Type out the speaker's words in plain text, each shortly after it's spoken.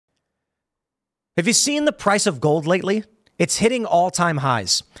Have you seen the price of gold lately? It's hitting all-time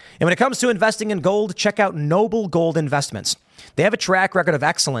highs. And when it comes to investing in gold, check out Noble Gold Investments. They have a track record of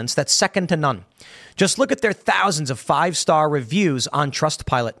excellence that's second to none. Just look at their thousands of five-star reviews on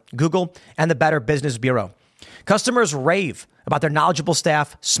Trustpilot, Google, and the Better Business Bureau. Customers rave about their knowledgeable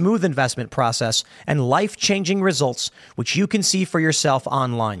staff, smooth investment process, and life-changing results, which you can see for yourself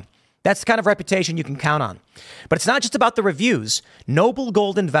online. That's the kind of reputation you can count on. But it's not just about the reviews. Noble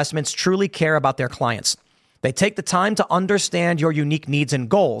Gold Investments truly care about their clients. They take the time to understand your unique needs and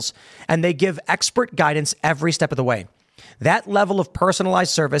goals, and they give expert guidance every step of the way. That level of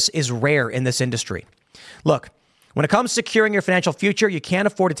personalized service is rare in this industry. Look, when it comes to securing your financial future, you can't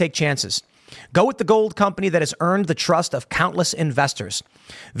afford to take chances. Go with the gold company that has earned the trust of countless investors.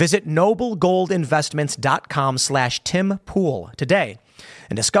 Visit noblegoldinvestments.com/Tim Pool today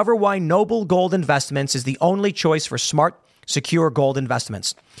and discover why Noble Gold Investments is the only choice for smart, secure gold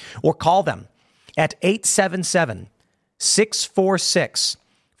investments. Or call them at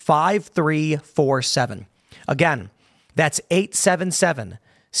 877-646-5347. Again, that's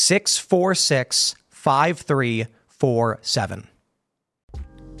 877-646-5347.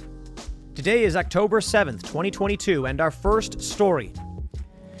 Today is October 7th, 2022, and our first story.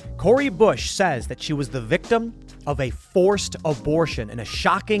 Cori Bush says that she was the victim of a forced abortion in a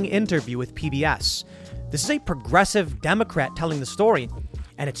shocking interview with PBS. This is a progressive Democrat telling the story,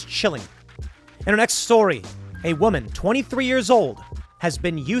 and it's chilling. In our next story, a woman, 23 years old, has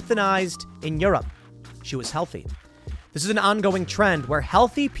been euthanized in Europe. She was healthy. This is an ongoing trend where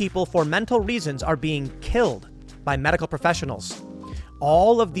healthy people for mental reasons are being killed by medical professionals.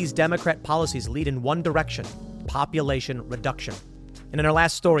 All of these Democrat policies lead in one direction: population reduction. And in our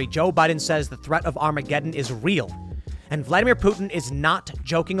last story, Joe Biden says the threat of Armageddon is real, and Vladimir Putin is not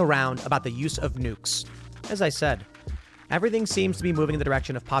joking around about the use of nukes. As I said, everything seems to be moving in the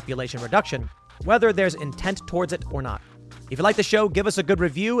direction of population reduction, whether there's intent towards it or not. If you like the show, give us a good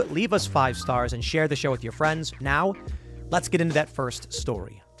review, leave us 5 stars, and share the show with your friends. Now, let's get into that first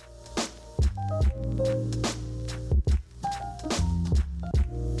story.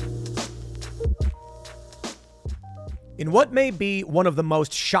 In what may be one of the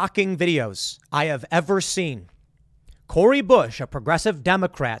most shocking videos I have ever seen, Cori Bush, a progressive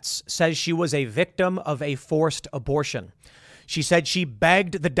Democrat, says she was a victim of a forced abortion. She said she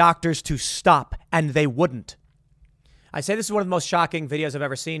begged the doctors to stop, and they wouldn't. I say this is one of the most shocking videos I've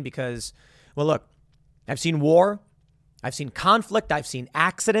ever seen because, well, look, I've seen war, I've seen conflict, I've seen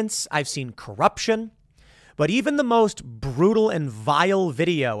accidents, I've seen corruption. But even the most brutal and vile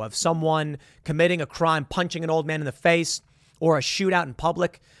video of someone committing a crime, punching an old man in the face, or a shootout in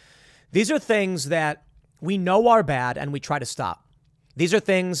public, these are things that we know are bad and we try to stop. These are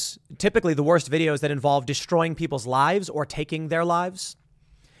things, typically the worst videos, that involve destroying people's lives or taking their lives.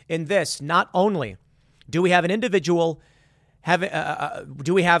 In this, not only do we have an individual,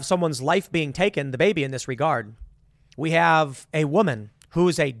 do we have someone's life being taken, the baby in this regard, we have a woman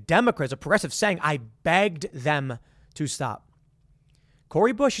who's a Democrat, a progressive, saying, I begged them to stop.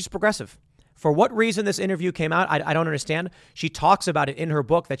 Cori Bush is progressive. For what reason this interview came out, I don't understand. She talks about it in her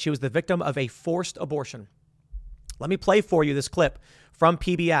book that she was the victim of a forced abortion. Let me play for you this clip from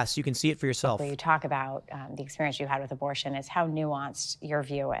PBS. You can see it for yourself. Where you talk about the experience you had with abortion is how nuanced your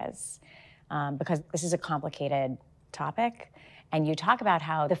view is, because this is a complicated topic. And you talk about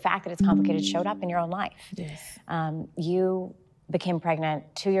how the fact that it's complicated showed up in your own life. Yes. You became pregnant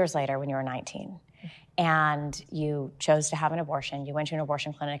 2 years later when you were 19, and you chose to have an abortion. You went to an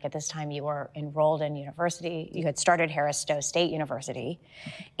abortion clinic. At this time, you were enrolled in university. You had started Harris Stowe State University,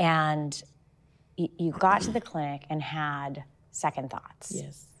 and you got to the clinic and had second thoughts.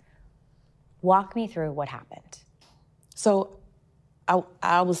 Yes. Walk me through what happened. So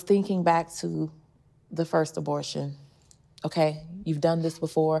I was thinking back to the first abortion. Okay, you've done this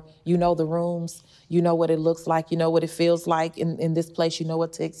before. You know the rooms. You know what it looks like. You know what it feels like in this place. You know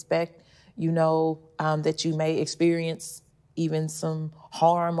what to expect. You know that you may experience even some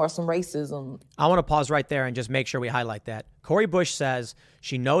harm or some racism. I want to pause right there and just make sure we highlight that. Cori Bush says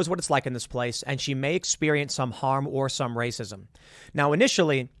she knows what it's like in this place, and she may experience some harm or some racism. Now,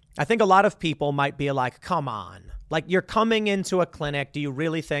 initially, I think a lot of people might be like, come on. Like, you're coming into a clinic. Do you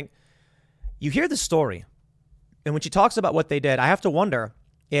really think? You hear the story. And when she talks about what they did, I have to wonder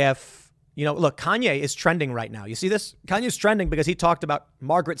if, look, Kanye is trending right now. You see this? Kanye's trending because he talked about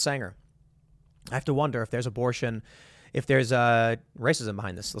Margaret Sanger. I have to wonder if there's abortion, if there's racism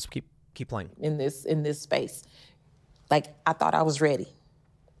behind this. Let's keep playing. In this space. Like, I thought I was ready.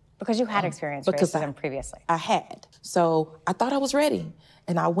 Because you had experienced racism previously. I had. So I thought I was ready.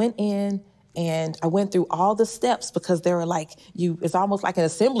 And I went in And I went through all the steps because they were like, it's almost like an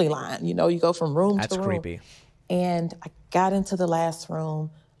assembly line. You know, you go from room to room. That's creepy. And I got into the last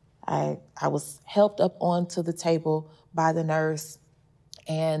room. I was helped up onto the table by the nurse.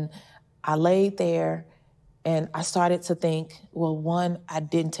 And I laid there and I started to think, well, one, I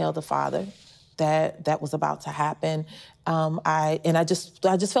didn't tell the father that was about to happen. I just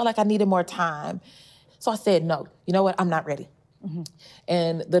felt like I needed more time. So I said, no, you know what? I'm not ready. Mm-hmm.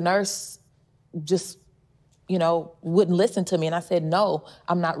 And the nurse just, wouldn't listen to me. And I said, no,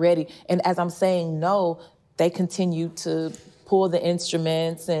 I'm not ready. And as I'm saying no, they continued to pull the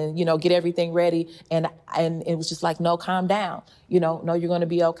instruments and, get everything ready. And it was just like, no, calm down. No, you're going to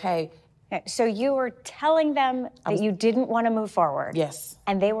be okay. So you were telling them that you didn't want to move forward. Yes.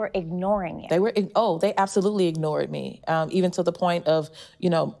 And they were ignoring you. They absolutely ignored me, even to the point of,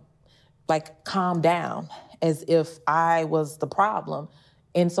 calm down, as if I was the problem.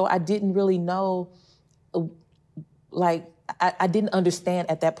 And so I didn't really know, I didn't understand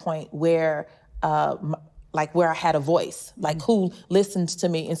at that point where I had a voice, who listened to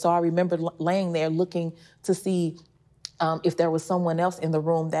me. And so I remember laying there looking to see if there was someone else in the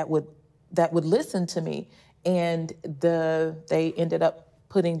room that would listen to me. And they ended up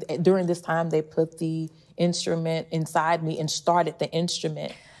during this time, they put the instrument inside me and started the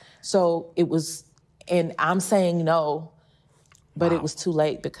instrument. So it was, and I'm saying no, but It was too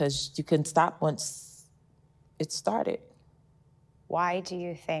late because you couldn't stop once it started. Why do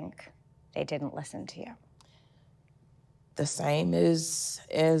you think they didn't listen to you? The same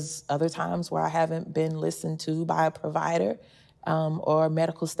as other times where I haven't been listened to by a provider or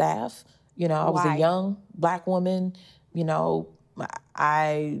medical staff. I was a young Black woman.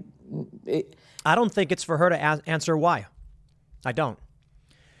 I don't think it's for her to answer why. I don't.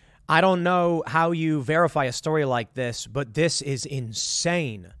 I don't know how you verify a story like this, but this is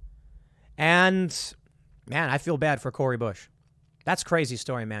insane. And, man, I feel bad for Cori Bush. That's a crazy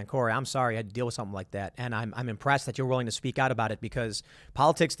story, man. Cori, I'm sorry I had to deal with something like that. And I'm impressed that you're willing to speak out about it because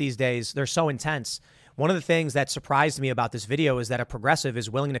politics these days, they're so intense. One of the things that surprised me about this video is that a progressive is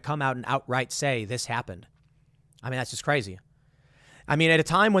willing to come out and outright say this happened. I mean, that's just crazy. I mean, at a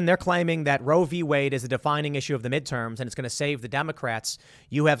time when they're claiming that Roe v. Wade is the defining issue of the midterms and it's going to save the Democrats,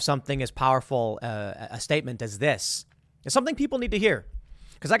 you have something as powerful a statement as this. It's something people need to hear.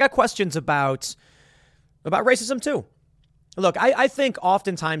 Because I got questions about racism, too. Look, I think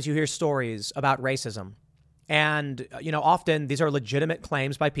oftentimes you hear stories about racism. And, often these are legitimate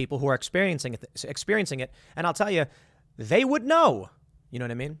claims by people who are experiencing it. And I'll tell you, they would know. You know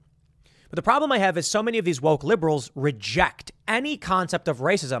what I mean? But the problem I have is so many of these woke liberals reject any concept of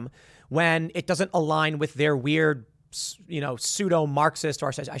racism when it doesn't align with their weird, pseudo-Marxist,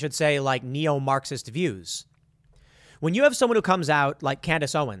 or I should say like neo-Marxist views. When you have someone who comes out like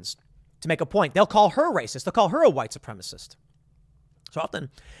Candace Owens to make a point, they'll call her racist. They'll call her a white supremacist. So often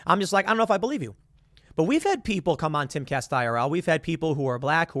I'm just like, I don't know if I believe you. But we've had people come on Timcast IRL. We've had people who are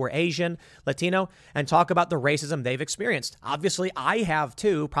Black, who are Asian, Latino, and talk about the racism they've experienced. Obviously, I have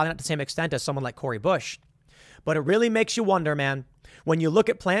too, probably not to the same extent as someone like Cori Bush. But it really makes you wonder, man, when you look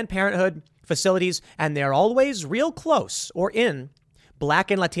at Planned Parenthood facilities and they're always real close or in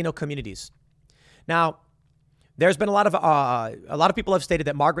Black and Latino communities. Now, there's been a lot of people have stated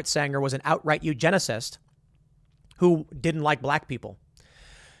that Margaret Sanger was an outright eugenicist who didn't like Black people.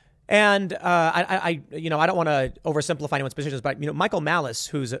 And I don't want to oversimplify anyone's positions, but Michael Malice,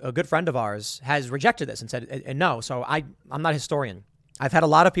 who's a good friend of ours, has rejected this and said and no. So I'm not a historian. I've had a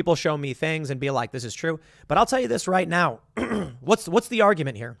lot of people show me things and be like, this is true. But I'll tell you this right now. What's the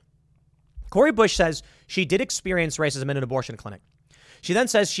argument here? Cori Bush says she did experience racism in an abortion clinic. She then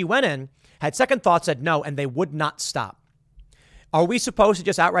says she went in, had second thoughts, said no, and they would not stop. Are we supposed to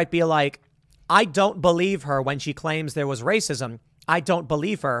just outright be like, I don't believe her when she claims there was racism? I don't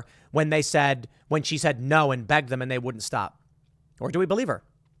believe her when she said no and begged them and they wouldn't stop. Or do we believe her?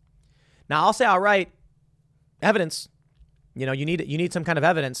 Now, I'll say, all right, evidence. You need some kind of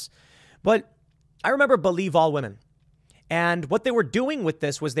evidence. But I remember Believe All Women. And what they were doing with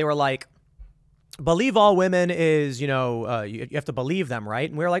this was they were like, believe all women is, you have to believe them, right?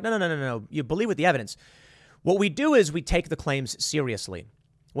 And we were like, no. You believe with the evidence. What we do is we take the claims seriously.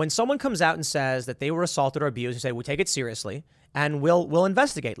 When someone comes out and says that they were assaulted or abused, we say, we take it seriously. And we'll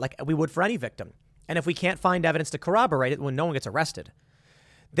investigate like we would for any victim. And if we can't find evidence to corroborate it, when no one gets arrested.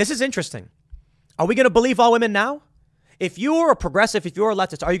 This is interesting. Are we going to believe all women now? If you're a progressive, if you're a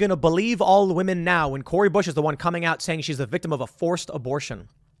leftist, are you going to believe all women now when Cori Bush is the one coming out saying she's the victim of a forced abortion?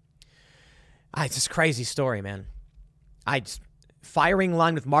 It's this crazy story, man. Firing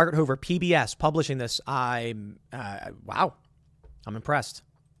line with Margaret Hoover, PBS, publishing this. Wow. I'm impressed.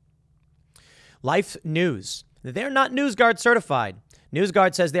 Life News. They're not NewsGuard certified.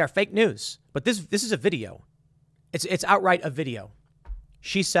 NewsGuard says they are fake news. But this is a video. It's outright a video.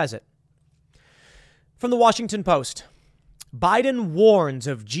 She says it. From the Washington Post. Biden warns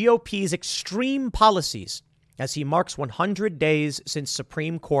of GOP's extreme policies as he marks 100 days since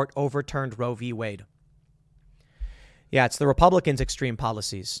Supreme Court overturned Roe v. Wade. Yeah, it's the Republicans' extreme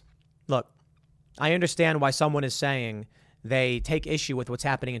policies. Look, I understand why someone is saying they take issue with what's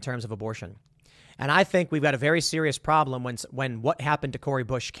happening in terms of abortion. And I think we've got a very serious problem when what happened to Cori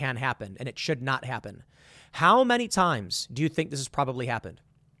Bush can happen, and it should not happen. How many times do you think this has probably happened?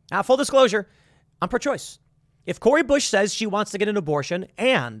 Now, full disclosure, I'm pro-choice. If Cori Bush says she wants to get an abortion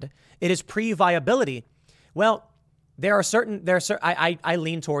and it is pre-viability, well, I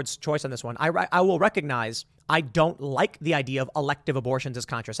lean towards choice on this one. I will recognize I don't like the idea of elective abortions as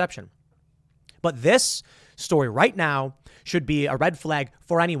contraception. But this story right now should be a red flag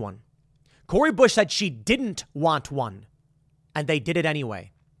for anyone. Cori Bush said she didn't want one, and they did it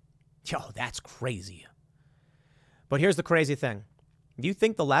anyway. Yo, that's crazy. But here's the crazy thing. Do you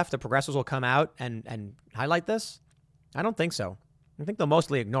think the left, the progressives, will come out and highlight this? I don't think so. I think they'll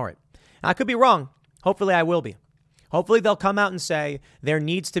mostly ignore it. I could be wrong. Hopefully I will be. Hopefully they'll come out and say there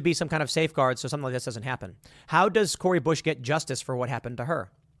needs to be some kind of safeguard so something like this doesn't happen. How does Cori Bush get justice for what happened to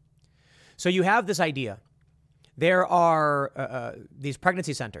her? So you have this idea. There are these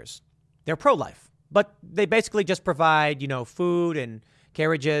pregnancy centers. They're pro-life, but they basically just provide, food and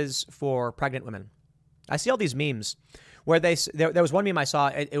carriages for pregnant women. I see all these memes where there was one meme I saw.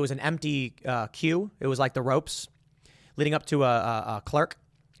 It was an empty queue. It was like the ropes leading up to a clerk.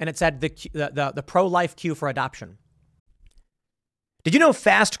 And it said the pro-life queue for adoption. Did you know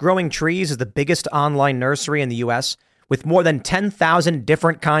Fast Growing Trees is the biggest online nursery in the U.S. with more than 10,000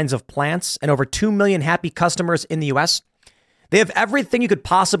 different kinds of plants and over 2 million happy customers in the U.S.? They have everything you could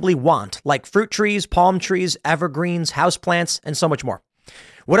possibly want, like fruit trees, palm trees, evergreens, houseplants, and so much more.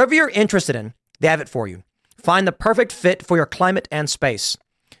 Whatever you're interested in, they have it for you. Find the perfect fit for your climate and space.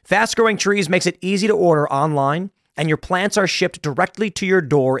 Fast Growing Trees makes it easy to order online, and your plants are shipped directly to your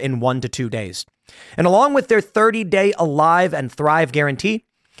door in 1 to 2 days. And along with their 30-day Alive and Thrive guarantee,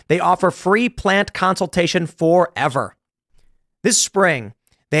 they offer free plant consultation forever. This spring,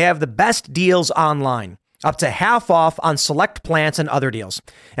 they have the best deals online, up to half off on select plants and other deals.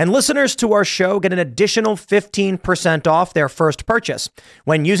 And listeners to our show get an additional 15% off their first purchase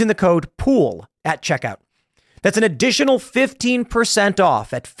when using the code POOL at checkout. That's an additional 15%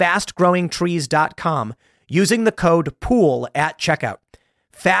 off at fastgrowingtrees.com using the code POOL at checkout.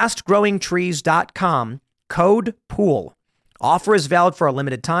 Fastgrowingtrees.com, code POOL. Offer is valid for a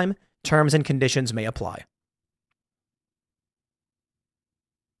limited time. Terms and conditions may apply.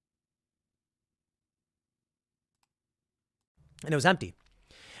 And it was empty.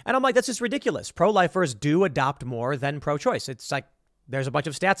 And I'm like, that's just ridiculous. Pro-lifers do adopt more than pro-choice. It's like, there's a bunch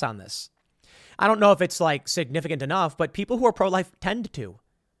of stats on this. I don't know if it's like significant enough, but people who are pro-life tend to.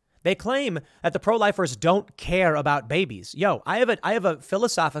 They claim that the pro-lifers don't care about babies. Yo, I have a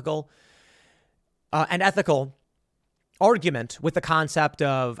philosophical and ethical argument with the concept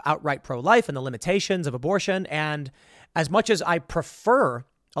of outright pro-life and the limitations of abortion. And as much as I prefer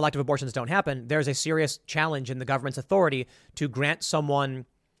elective abortions don't happen, there's a serious challenge in the government's authority to grant someone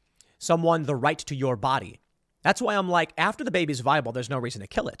the right to your body. That's why I'm like, after the baby's viable, there's no reason to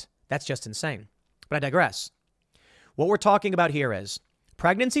kill it. That's just insane. But I digress. What we're talking about here is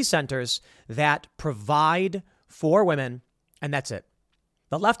pregnancy centers that provide for women, and that's it.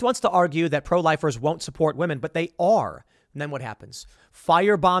 The left wants to argue that pro-lifers won't support women, but they are. And then what happens?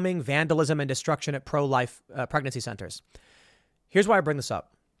 Firebombing, vandalism, and destruction at pro-life pregnancy centers. Here's why I bring this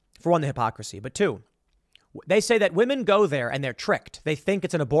up. For one, the hypocrisy. But two, they say that women go there and they're tricked. They think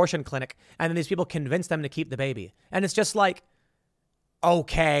it's an abortion clinic, and then these people convince them to keep the baby. And it's just like,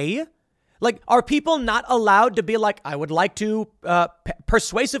 okay. Like, are people not allowed to be like, I would like to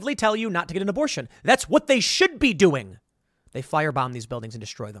persuasively tell you not to get an abortion? That's what they should be doing. They firebomb these buildings and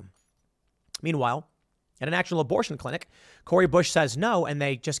destroy them. Meanwhile, at an actual abortion clinic, Cori Bush says no, and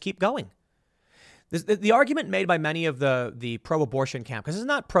they just keep going. The argument made by many of the pro-abortion camp, because it's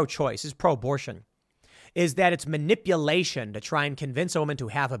not pro-choice, it's pro-abortion, is that it's manipulation to try and convince a woman to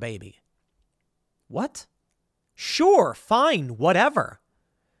have a baby. What? Sure, fine, whatever.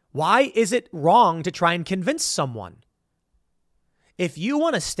 Why is it wrong to try and convince someone? If you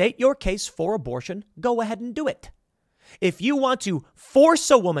want to state your case for abortion, go ahead and do it. If you want to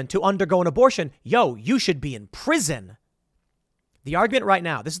force a woman to undergo an abortion, you should be in prison. The argument right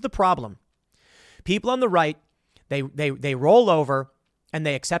now, this is the problem. People on the right, they roll over and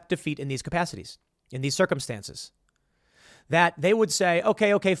they accept defeat in these capacities, in these circumstances. That they would say,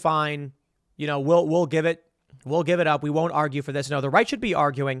 okay, fine. we'll give it up. We won't argue for this. No, the right should be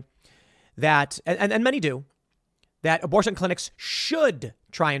arguing that, and many do, that abortion clinics should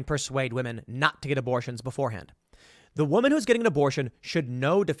try and persuade women not to get abortions beforehand. The woman who's getting an abortion should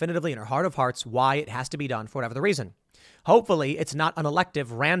know definitively in her heart of hearts why it has to be done for whatever the reason. Hopefully, it's not an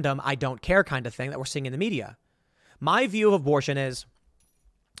elective, random, I don't care kind of thing that we're seeing in the media. My view of abortion is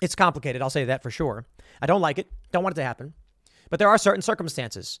it's complicated. I'll say that for sure. I don't like it. Don't want it to happen. But there are certain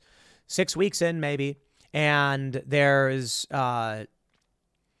circumstances. 6 weeks in, maybe. And there's,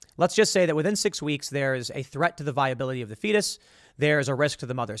 let's just say that within 6 weeks, there's a threat to the viability of the fetus. There's a risk to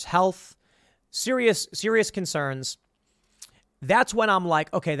the mother's health. Serious concerns. That's when I'm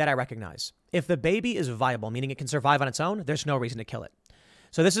like, okay, that I recognize. If the baby is viable, meaning it can survive on its own, there's no reason to kill it.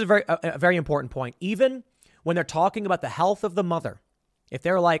 So this is a very important point. Even when they're talking about the health of the mother, if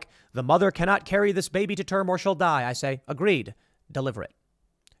they're like, the mother cannot carry this baby to term or she'll die, I say, agreed, deliver it.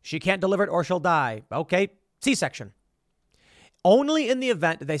 She can't deliver it or she'll die. Okay, C-section. Only in the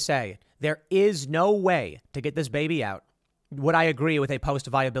event they say there is no way to get this baby out would I agree with a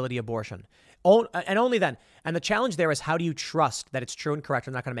post-viability abortion. And only then. And the challenge there is, how do you trust that it's true and correct?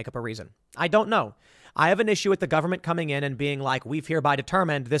 I'm not going to make up a reason. I don't know. I have an issue with the government coming in and being like, we've hereby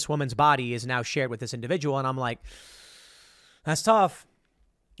determined this woman's body is now shared with this individual. And I'm like, that's tough.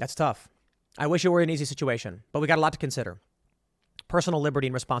 That's tough. I wish it were an easy situation, but we got a lot to consider. Personal liberty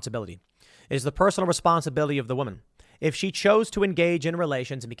and responsibility. It is the personal responsibility of the woman. If she chose to engage in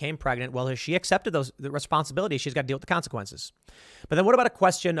relations and became pregnant, well, if she accepted the responsibilities, she's got to deal with the consequences. But then what about a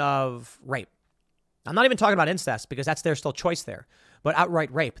question of rape? I'm not even talking about incest because there's still choice there. But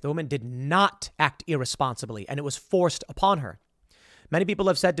outright rape. The woman did not act irresponsibly and it was forced upon her. Many people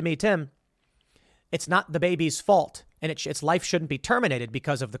have said to me, Tim, it's not the baby's fault and its life shouldn't be terminated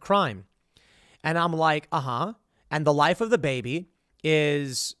because of the crime. And I'm like, And the life of the baby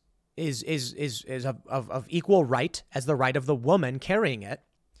is of equal right as the right of the woman carrying it.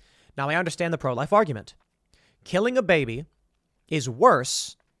 Now, I understand the pro-life argument. Killing a baby is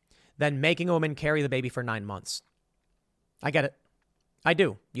worse than making a woman carry the baby for 9 months. I get it. I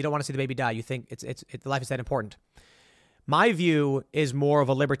do. You don't want to see the baby die. You think it's life is that important. My view is more of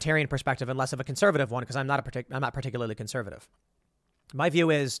a libertarian perspective and less of a conservative one because I'm not particularly conservative. My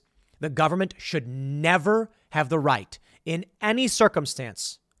view is the government should never have the right in any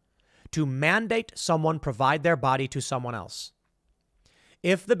circumstance to mandate someone provide their body to someone else.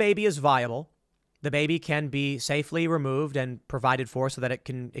 If the baby is viable, the baby can be safely removed and provided for so that it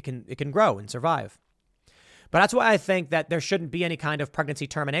can grow and survive. But that's why I think that there shouldn't be any kind of pregnancy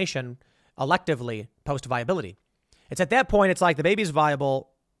termination electively post-viability. It's at that point, it's like the baby's viable,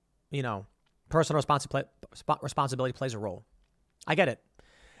 personal responsibility plays a role. I get it.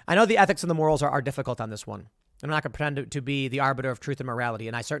 I know the ethics and the morals are difficult on this one. I'm not going to pretend to be the arbiter of truth and morality,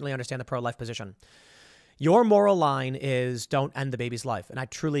 and I certainly understand the pro-life position. Your moral line is don't end the baby's life, and I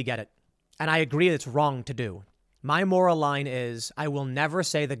truly get it. And I agree it's wrong to do. My moral line is I will never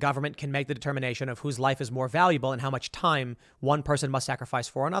say the government can make the determination of whose life is more valuable and how much time one person must sacrifice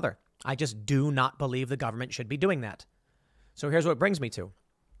for another. I just do not believe the government should be doing that. So here's what it brings me to.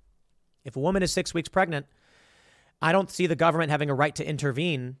 If a woman is 6 weeks pregnant, I don't see the government having a right to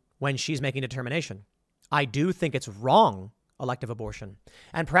intervene when she's making a determination. I do think it's wrong, elective abortion.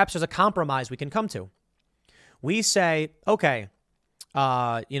 And perhaps there's a compromise we can come to. We say, okay,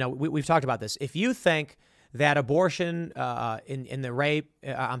 we've talked about this. If you think that abortion abortion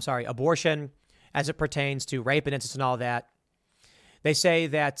as it pertains to rape and incest and all that, they say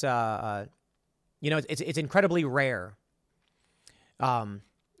that, it's incredibly rare.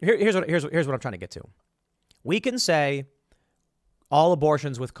 Here's what I'm trying to get to. We can say all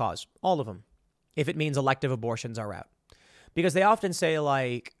abortions with cause, all of them, if it means elective abortions are out. Because they often say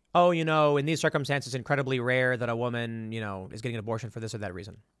like, in these circumstances, it's incredibly rare that a woman, is getting an abortion for this or that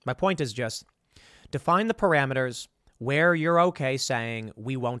reason. My point is just define the parameters where you're okay saying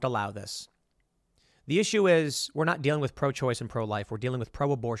we won't allow this. The issue is we're not dealing with pro-choice and pro-life. We're dealing with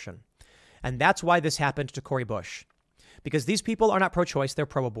pro-abortion. And that's why this happened to Cori Bush. Because these people are not pro-choice, they're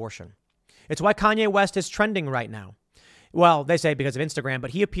pro-abortion. It's why Kanye West is trending right now. Well, they say because of Instagram,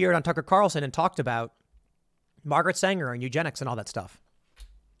 but he appeared on Tucker Carlson and talked about Margaret Sanger and eugenics and all that stuff.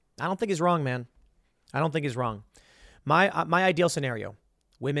 I don't think he's wrong, man. I don't think he's wrong. My ideal scenario,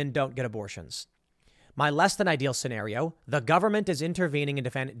 women don't get abortions. My less than ideal scenario, the government is intervening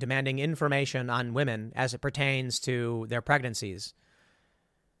and demanding information on women as it pertains to their pregnancies.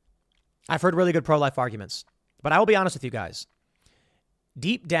 I've heard really good pro-life arguments, but I will be honest with you guys.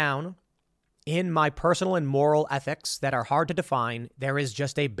 Deep down in my personal and moral ethics that are hard to define, there is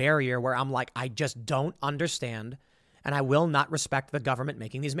just a barrier where I'm like, I just don't understand, and I will not respect the government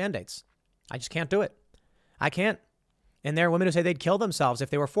making these mandates. I just can't do it. I can't. And there are women who say they'd kill themselves if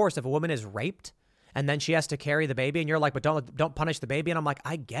they were forced. If a woman is raped and then she has to carry the baby and you're like, but don't punish the baby. And I'm like,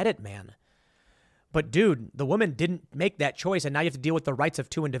 I get it, man. But dude, the woman didn't make that choice. And now you have to deal with the rights of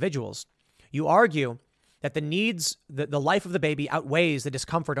two individuals. You argue that the needs, the life of the baby outweighs the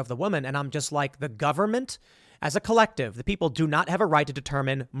discomfort of the woman. And I'm just like, the government as a collective, the people do not have a right to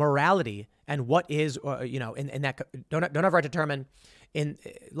determine morality and what is, in that, don't have a right to determine in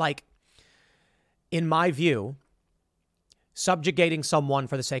my view, subjugating someone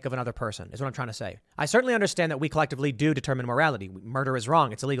for the sake of another person is what I'm trying to say. I certainly understand that we collectively do determine morality. Murder is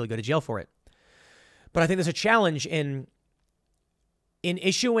wrong. It's illegal. You go to jail for it. But I think there's a challenge in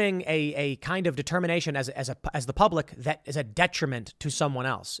issuing a kind of determination as the public that is a detriment to someone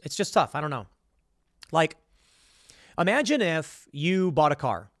else. It's just tough. I don't know. Like, imagine if you bought a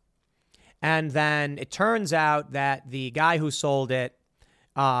car and then it turns out that the guy who sold it,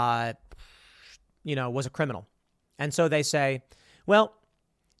 was a criminal. And so they say, well,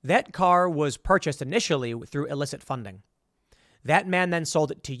 that car was purchased initially through illicit funding. That man then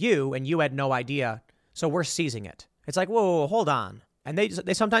sold it to you and you had no idea. So we're seizing it. It's like, whoa, hold on. And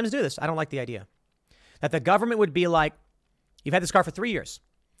they sometimes do this. I don't like the idea that the government would be like, you've had this car for 3 years,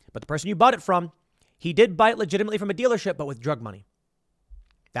 but the person you bought it from, he did buy it legitimately from a dealership, but with drug money.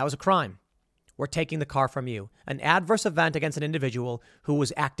 That was a crime. We're taking the car from you. An adverse event against an individual who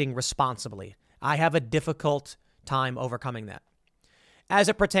was acting responsibly. I have a difficult time overcoming that. As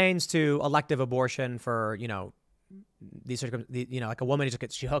it pertains to elective abortion for, like a woman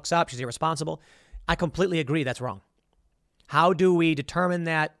she hooks up, she's irresponsible. I completely agree that's wrong. How do we determine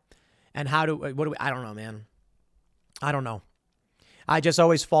that? And I don't know, man. I don't know. I just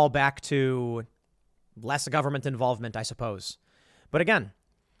always fall back to less government involvement, I suppose. But again,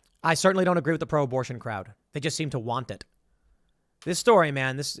 I certainly don't agree with the pro-abortion crowd. They just seem to want it. This story,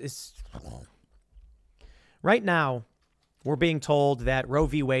 man, this is... Right now, we're being told that Roe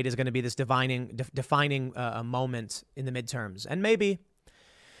v. Wade is going to be this defining moment in the midterms. And maybe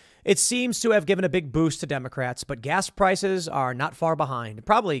it seems to have given a big boost to Democrats, but gas prices are not far behind.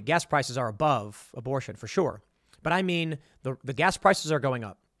 Probably gas prices are above abortion for sure. But I mean, the gas prices are going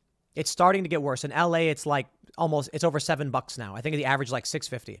up. It's starting to get worse. In LA, it's like it's over $7 now. I think the average like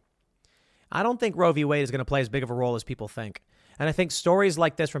 $6.50. I don't think Roe v. Wade is going to play as big of a role as people think. And I think stories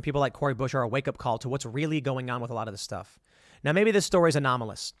like this from people like Cori Bush are a wake-up call to what's really going on with a lot of this stuff. Now, maybe this story is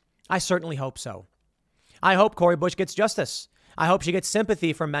anomalous. I certainly hope so. I hope Cori Bush gets justice. I hope she gets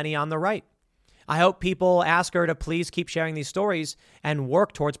sympathy from many on the right. I hope people ask her to please keep sharing these stories and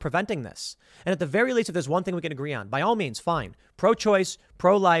work towards preventing this. And at the very least, if there's one thing we can agree on, by all means, fine. Pro-choice,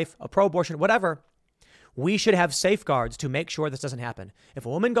 pro-life, pro-abortion, whatever. We should have safeguards to make sure this doesn't happen. If a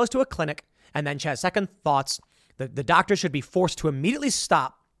woman goes to a clinic and then she has second thoughts, the doctor should be forced to immediately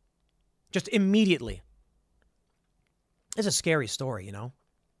stop. Just immediately. It's a scary story, you know?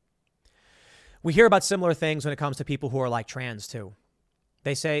 We hear about similar things when it comes to people who are like trans, too.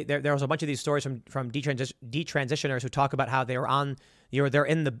 They say there was a bunch of these stories from detransitioners who talk about how they're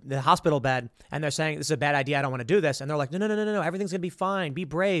in the hospital bed and they're saying, this is a bad idea, I don't want to do this. And they're like, no, everything's going to be fine. Be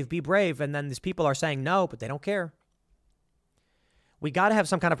brave. And then these people are saying no, but they don't care. We got to have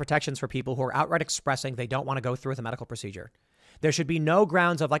some kind of protections for people who are outright expressing they don't want to go through with a medical procedure. There should be no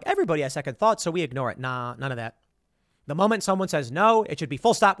grounds of like, everybody has second thoughts, so we ignore it. Nah, none of that. The moment someone says no, it should be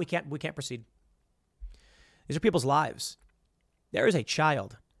full stop. We can't proceed. These are people's lives. There is a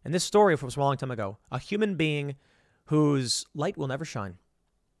child, and this story from a long time ago, a human being whose light will never shine.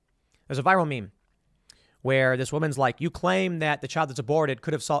 There's a viral meme where this woman's like, you claim that the child that's aborted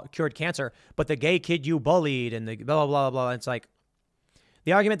could have cured cancer, but the gay kid you bullied and the blah, blah, blah, blah. It's like,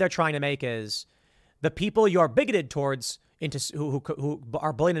 the argument they're trying to make is the people you're bigoted towards who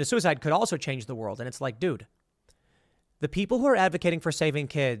are bullied into suicide could also change the world. And it's like, dude, the people who are advocating for saving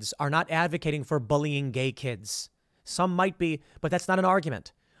kids are not advocating for bullying gay kids. Some might be, but that's not an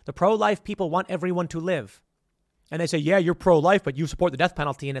argument. The pro-life people want everyone to live. And they say, yeah, you're pro-life, but you support the death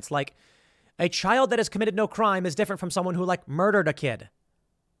penalty. And it's like, a child that has committed no crime is different from someone who like murdered a kid.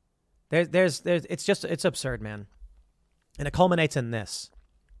 It's absurd, man. And it culminates in this.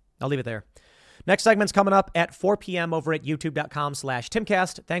 I'll leave it there. Next segment's coming up at 4 p.m. over at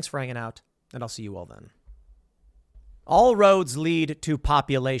youtube.com/Timcast. Thanks for hanging out, and I'll see you all then. All roads lead to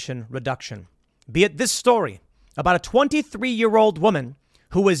population reduction. Be it this story about a 23-year-old woman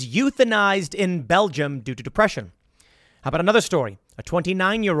who was euthanized in Belgium due to depression. How about another story? A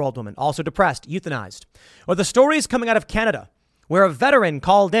 29-year-old woman, also depressed, euthanized. Or the stories coming out of Canada, where a veteran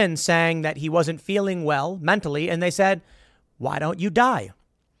called in saying that he wasn't feeling well mentally, and they said, why don't you die?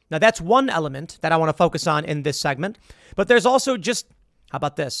 Now, that's one element that I want to focus on in this segment. But there's also just, how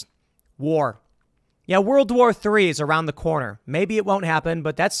about this? war. Yeah, World War III is around the corner. Maybe it won't happen,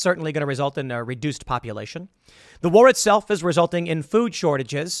 but that's certainly going to result in a reduced population. The war itself is resulting in food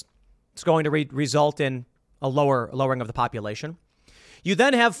shortages. It's going to result in a lowering of the population. You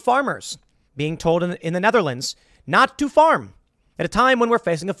then have farmers being told in the Netherlands not to farm at a time when we're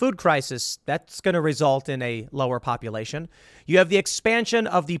facing a food crisis. That's going to result in a lower population. You have the expansion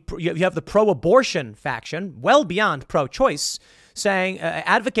of you have the pro-abortion faction, well beyond pro-choice, saying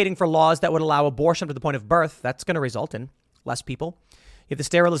advocating for laws that would allow abortion to the point of birth. That's going to result in less people. You have the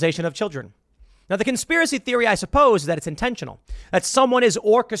sterilization of children. Now, the conspiracy theory, I suppose, is that it's intentional, that someone is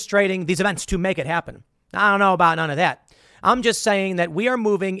orchestrating these events to make it happen. I don't know about none of that. I'm just saying that we are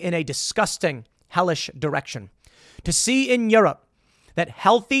moving in a disgusting, hellish direction. To see in Europe that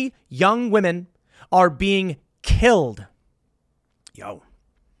healthy young women are being killed. Yo,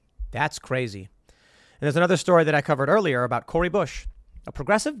 that's crazy. And there's another story that I covered earlier about Cori Bush, a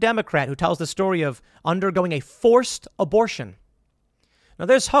progressive Democrat who tells the story of undergoing a forced abortion. Now,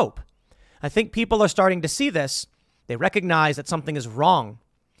 there's hope. I think people are starting to see this. They recognize that something is wrong.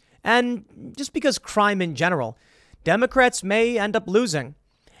 And just because crime in general, Democrats may end up losing.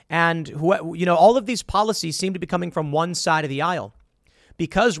 And, all of these policies seem to be coming from one side of the aisle.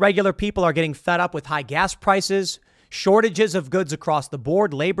 Because regular people are getting fed up with high gas prices, shortages of goods across the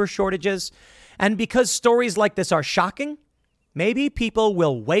board, labor shortages, and because stories like this are shocking, maybe people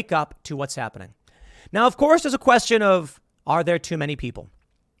will wake up to what's happening. Now, of course, there's a question of, are there too many people?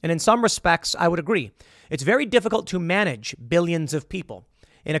 And in some respects, I would agree. It's very difficult to manage billions of people.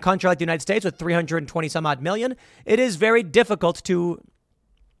 In a country like the United States with 320 some odd million, it is very difficult to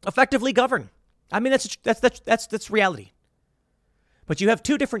effectively govern. I mean, that's reality. But you have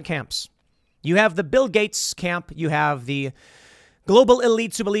two different camps. You have the Bill Gates camp. You have the global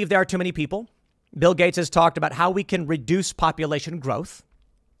elites who believe there are too many people. Bill Gates has talked about how we can reduce population growth.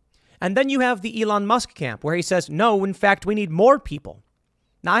 And then you have the Elon Musk camp where he says, no, in fact, we need more people.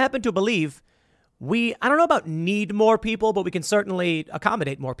 Now, I happen to believe I don't know about need more people, but we can certainly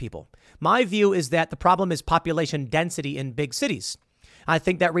accommodate more people. My view is that the problem is population density in big cities. I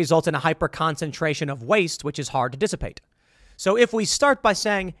think that results in a hyper concentration of waste, which is hard to dissipate. So if we start by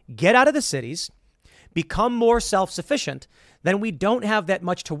saying, get out of the cities, become more self-sufficient, then we don't have that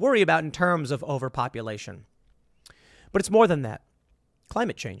much to worry about in terms of overpopulation. But it's more than that.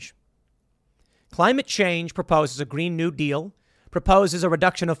 Climate change. Climate change proposes a Green New Deal, proposes a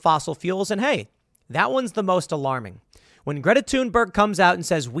reduction of fossil fuels, and hey, that one's the most alarming. When Greta Thunberg comes out and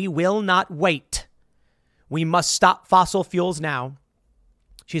says, we will not wait, we must stop fossil fuels now,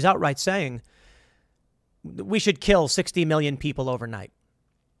 she's outright saying we should kill 60 million people overnight.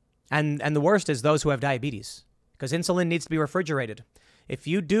 And the worst is those who have diabetes, because insulin needs to be refrigerated. If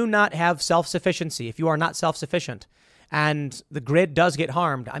you do not have self-sufficiency, if you are not self-sufficient and the grid does get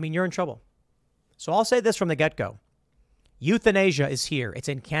harmed, I mean, you're in trouble. So I'll say this from the get-go. Euthanasia is here. It's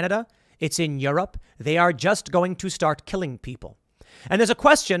in Canada. It's in Europe. They are just going to start killing people. And there's a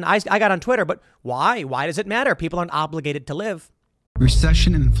question I got on Twitter, but why? Why does it matter? People aren't obligated to live.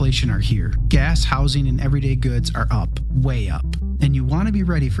 Recession and inflation are here. Gas, housing, and everyday goods are up, way up. And you want to be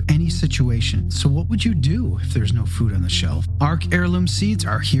ready for any situation. So what would you do if there's no food on the shelf? ARC Heirloom Seeds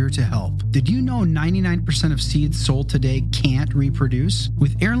are here to help. Did you know 99% of seeds sold today can't reproduce?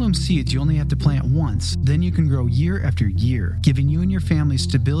 With Heirloom Seeds, you only have to plant once. Then you can grow year after year, giving you and your family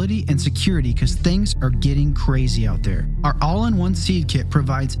stability and security because things are getting crazy out there. Our all-in-one seed kit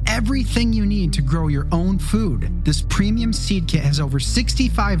provides everything you need to grow your own food. This premium seed kit has over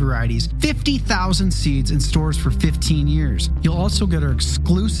 65 varieties, 50,000 seeds, and stores for 15 years. You'll also get our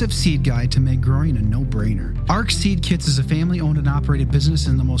exclusive seed guide to make growing a no-brainer. ARC Seed Kits is a family-owned and operated business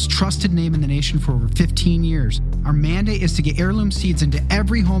and the most trusted name in the nation for over 15 years. Our mandate is to get heirloom seeds into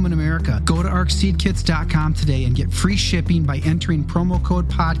every home in America. Go to arcseedkits.com today and get free shipping by entering promo code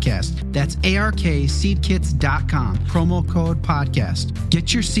podcast. That's ARKseedkits.com, promo code podcast.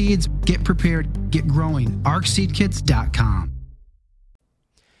 Get your seeds, get prepared, get growing. arcseedkits.com.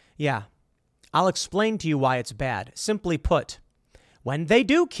 Yeah, I'll explain to you why it's bad. Simply put, when they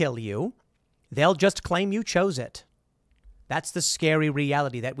do kill you, they'll just claim you chose it. That's the scary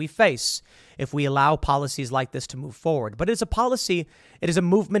reality that we face if we allow policies like this to move forward. But it's a policy, it is a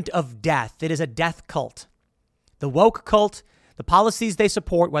movement of death. It is a death cult. The woke cult, the policies they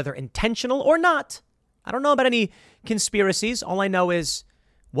support, whether intentional or not. I don't know about any conspiracies. All I know is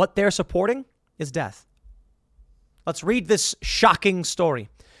what they're supporting is death. Let's read this shocking story.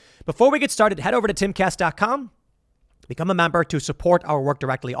 Before we get started, head over to timcast.com. Become a member to support our work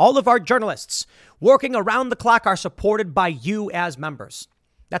directly. All of our journalists working around the clock are supported by you as members.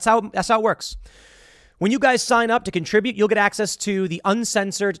 That's how it works. When you guys sign up to contribute, you'll get access to the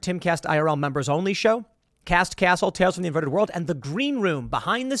uncensored Timcast IRL members only show, Cast Castle, Tales from the Inverted World, and the Green Room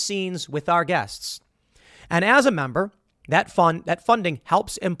behind the scenes with our guests. And as a member, that funding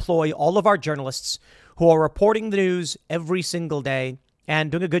helps employ all of our journalists who are reporting the news every single day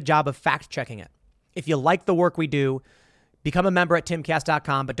and doing a good job of fact checking it. If you like the work we do, become a member at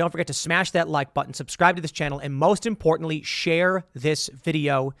timcast.com, but don't forget to smash that like button, subscribe to this channel, and most importantly, share this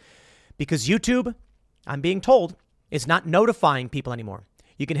video, because YouTube, I'm being told, is not notifying people anymore.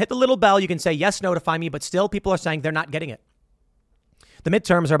 You can hit the little bell, you can say, yes, notify me, but still people are saying they're not getting it. The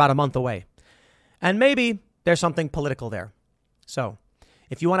midterms are about a month away. And maybe there's something political there. So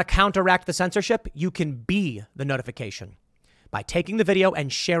if you want to counteract the censorship, you can be the notification by taking the video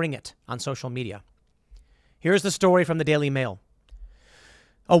and sharing it on social media. Here's the story from the Daily Mail.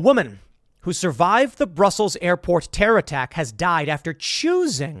 A woman who survived the Brussels airport terror attack has died after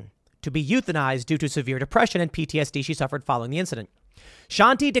choosing to be euthanized due to severe depression and PTSD she suffered following the incident.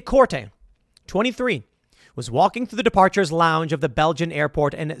 Shanti de Corte, 23, was walking through the departures lounge of the Belgian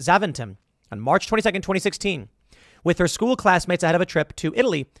airport in Zaventem on March 22, 2016, with her school classmates ahead of a trip to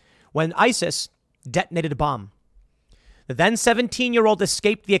Italy when ISIS detonated a bomb. The then 17-year-old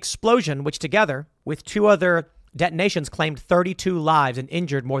escaped the explosion, which together with two other detonations claimed 32 lives and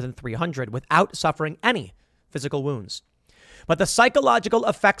injured more than 300 without suffering any physical wounds. But the psychological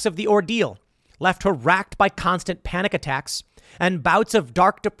effects of the ordeal left her racked by constant panic attacks and bouts of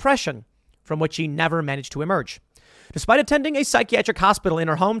dark depression from which she never managed to emerge. Despite attending a psychiatric hospital in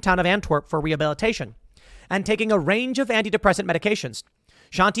her hometown of Antwerp for rehabilitation and taking a range of antidepressant medications,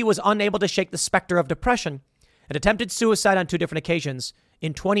 Shanti was unable to shake the specter of depression and attempted suicide on 2 different occasions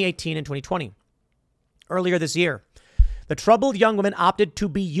in 2018 and 2020. Earlier this year, the troubled young woman opted to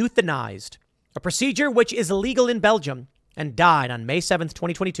be euthanized, a procedure which is illegal in Belgium, and died on May 7th,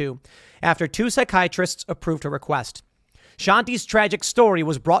 2022, after 2 psychiatrists approved her request. Shanti's tragic story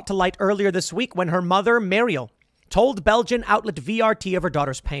was brought to light earlier this week when her mother, Mariel, told Belgian outlet VRT of her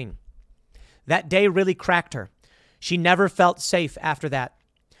daughter's pain. That day really cracked her. She never felt safe after that.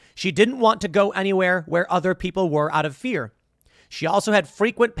 She didn't want to go anywhere where other people were out of fear. She also had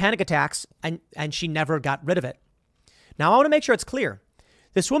frequent panic attacks, and she never got rid of it. Now, I want to make sure it's clear.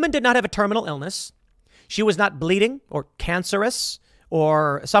 This woman did not have a terminal illness. She was not bleeding or cancerous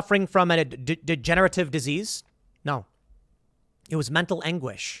or suffering from a degenerative disease. No, it was mental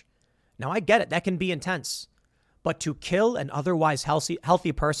anguish. Now, I get it. That can be intense. But to kill an otherwise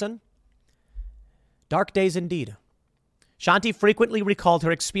healthy person? Dark days indeed. Shanti frequently recalled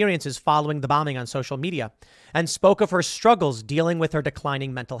her experiences following the bombing on social media and spoke of her struggles dealing with her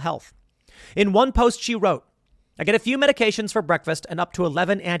declining mental health. In one post, she wrote, "I get a few medications for breakfast and up to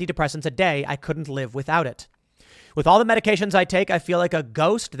 11 antidepressants a day. I couldn't live without it. With all the medications I take, I feel like a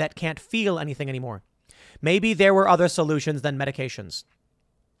ghost that can't feel anything anymore. Maybe there were other solutions than medications."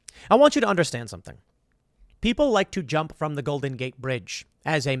 I want you to understand something. People like to jump from the Golden Gate Bridge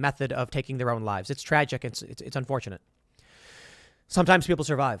as a method of taking their own lives. It's tragic. It's unfortunate. Sometimes people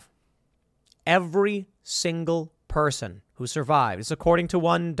survive. Every single person who survived, it's according to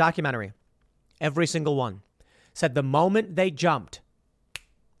one documentary, every single one said the moment they jumped,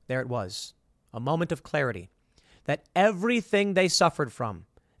 there it was, a moment of clarity, that everything they suffered from,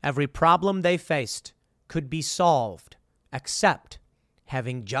 every problem they faced could be solved, except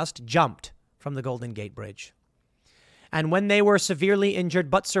having just jumped from the Golden Gate Bridge. And when they were severely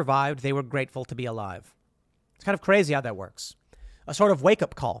injured but survived, they were grateful to be alive. It's kind of crazy how that works. A sort of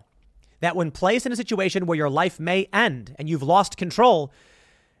wake-up call that when placed in a situation where your life may end and you've lost control,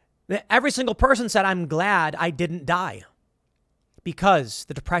 every single person said, "I'm glad I didn't die," because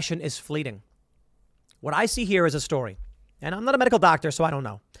the depression is fleeting. What I see here is a story, and I'm not a medical doctor, so I don't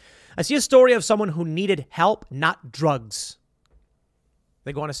know. I see a story of someone who needed help, not drugs.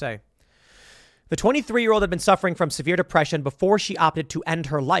 They go on to say, the 23-year-old had been suffering from severe depression before she opted to end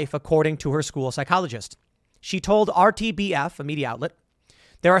her life, according to her school psychologist. She told RTBF, a media outlet,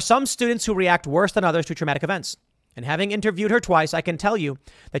 "There are some students who react worse than others to traumatic events. And having interviewed her twice, I can tell you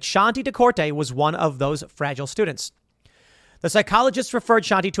that Shanti de Corte was one of those fragile students." The psychologist referred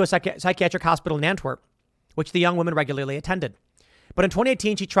Shanti to a psychiatric hospital in Antwerp, which the young woman regularly attended. But in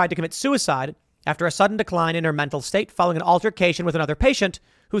 2018, she tried to commit suicide after a sudden decline in her mental state following an altercation with another patient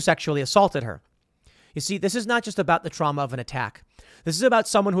who sexually assaulted her. You see, this is not just about the trauma of an attack. This is about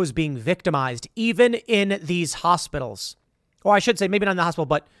someone who is being victimized, even in these hospitals. Or I should say, maybe not in the hospital,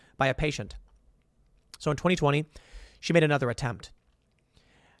 but by a patient. So in 2020, she made another attempt.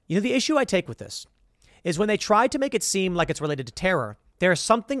 You know, the issue I take with this is when they try to make it seem like it's related to terror, there is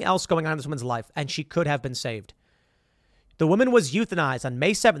something else going on in this woman's life, and she could have been saved. The woman was euthanized on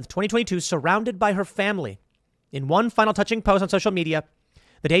May 7th, 2022, surrounded by her family. In one final touching post on social media,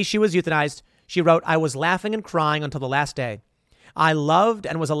 the day she was euthanized, she wrote, "I was laughing and crying until the last day. I loved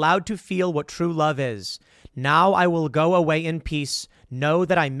and was allowed to feel what true love is. Now I will go away in peace. Know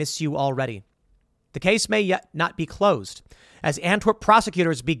that I miss you already." The case may yet not be closed, as Antwerp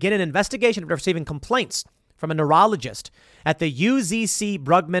prosecutors begin an investigation after receiving complaints from a neurologist at the UZC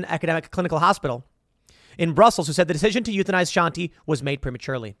Brugman Academic Clinical Hospital in Brussels, who said the decision to euthanize Shanti was made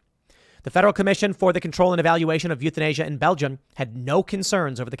prematurely. The Federal Commission for the Control and Evaluation of Euthanasia in Belgium had no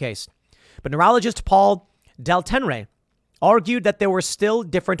concerns over the case. But neurologist Paul Deltenre argued that there were still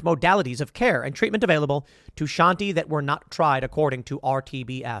different modalities of care and treatment available to Shanti that were not tried according to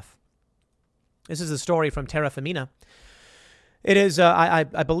RTBF. This is a story from Terra Femina. It is, I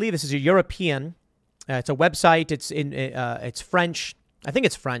believe this is a European. It's a website. It's French. I think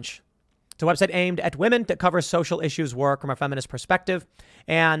it's French. It's a website aimed at women that covers social issues work from a feminist perspective.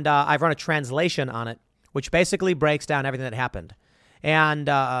 And I've run a translation on it, which basically breaks down everything that happened. And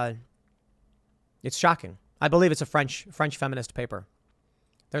it's shocking. I believe it's a French feminist paper.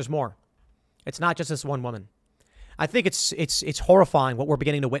 There's more. It's not just this one woman. I think it's horrifying what we're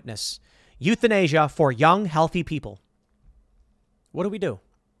beginning to witness. Euthanasia for young, healthy people. What do we do?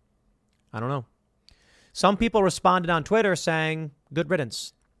 I don't know. Some people responded on Twitter saying, good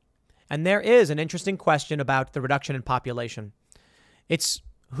riddance. And there is an interesting question about the reduction in population. It's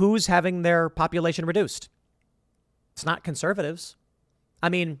who's having their population reduced. It's not conservatives. I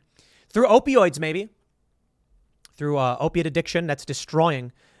mean, through opioids, maybe. Through opiate addiction that's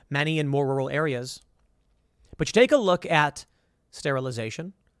destroying many in more rural areas. But you take a look at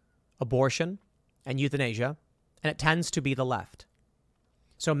sterilization, abortion, and euthanasia, and it tends to be the left.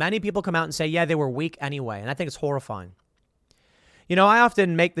 So many people come out and say, yeah, they were weak anyway. And I think it's horrifying. You know, I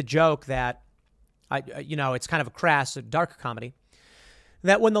often make the joke that, it's kind of a crass, dark comedy,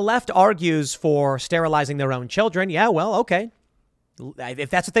 that when the left argues for sterilizing their own children, yeah, well, okay. If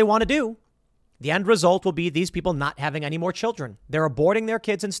that's what they want to do, the end result will be these people not having any more children. They're aborting their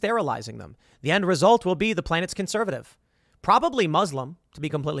kids and sterilizing them. The end result will be the planet's conservative. Probably Muslim, to be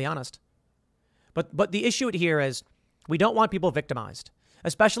completely honest. But the issue here is we don't want people victimized,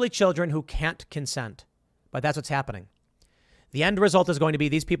 especially children who can't consent. But that's what's happening. The end result is going to be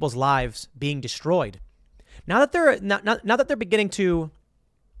these people's lives being destroyed. Now that they're beginning to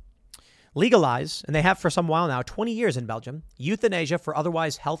legalize, and they have for some while now, 20 years in Belgium, euthanasia for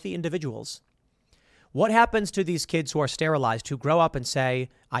otherwise healthy individuals. What happens to these kids who are sterilized, who grow up and say,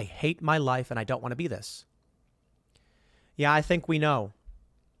 I hate my life and I don't want to be this? Yeah, I think we know.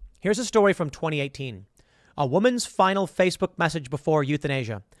 Here's a story from 2018. A woman's final Facebook message before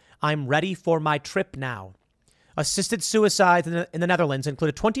euthanasia. I'm ready for my trip now. Assisted suicides in the Netherlands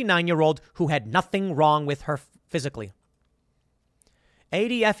include a 29-year-old who had nothing wrong with her physically.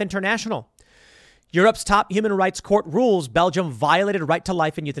 ADF International. Europe's top human rights court rules Belgium violated right to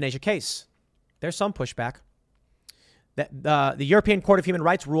life in euthanasia case. There's some pushback. The European Court of Human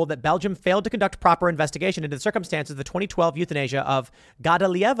Rights ruled that Belgium failed to conduct proper investigation into the circumstances of the 2012 euthanasia of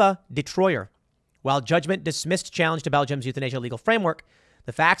Gadelieva de Troyer. While judgment dismissed challenge to Belgium's euthanasia legal framework,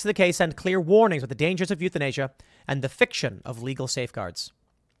 the facts of the case send clear warnings about the dangers of euthanasia and the fiction of legal safeguards.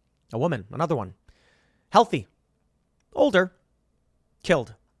 A woman, another one. Healthy. Older.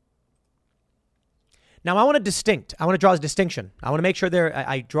 Killed. Now, I want to draw a distinction. I want to make sure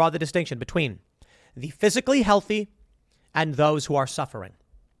I draw the distinction between the physically healthy and those who are suffering.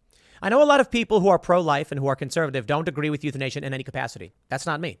 I know a lot of people who are pro-life and who are conservative don't agree with euthanasia in any capacity. That's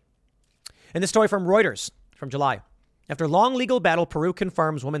not me. In the story from Reuters from July, after long legal battle, Peru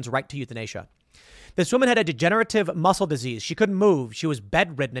confirms woman's right to euthanasia. This woman had a degenerative muscle disease. She couldn't move. She was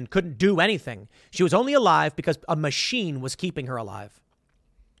bedridden and couldn't do anything. She was only alive because a machine was keeping her alive.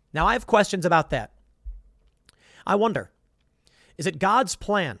 Now, I have questions about that. I wonder, is it God's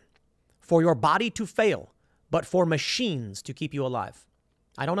plan for your body to fail, but for machines to keep you alive?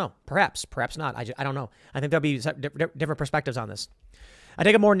 I don't know. Perhaps not. I don't know. I think there'll be different perspectives on this. I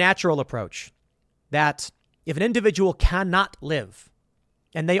take a more natural approach that if an individual cannot live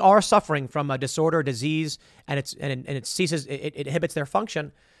and they are suffering from a disorder or disease and it inhibits their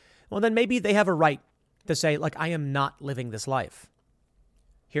function, well, then maybe they have a right to say, like, I am not living this life.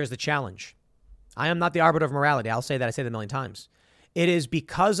 Here's the challenge. I am not the arbiter of morality. I'll say that. I say that a million times. It is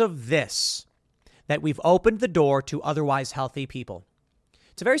because of this that we've opened the door to otherwise healthy people.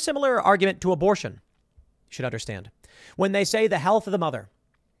 It's a very similar argument to abortion. You should understand. When they say the health of the mother,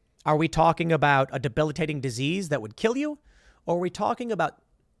 are we talking about a debilitating disease that would kill you? Or are we talking about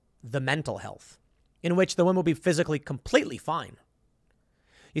the mental health in which the woman will be physically completely fine?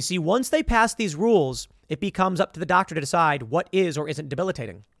 You see, once they pass these rules, it becomes up to the doctor to decide what is or isn't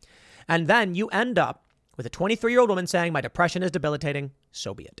debilitating. And then you end up with a 23-year-old woman saying, my depression is debilitating,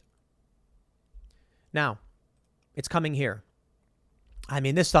 so be it. Now, it's coming here. I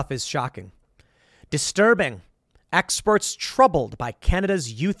mean, this stuff is shocking. Disturbing. Experts troubled by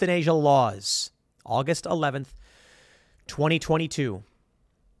Canada's euthanasia laws. August 11th, 2022.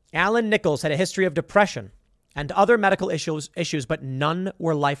 Alan Nichols had a history of depression and other medical issues, but none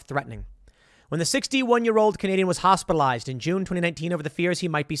were life-threatening. When the 61-year-old Canadian was hospitalized in June 2019 over the fears he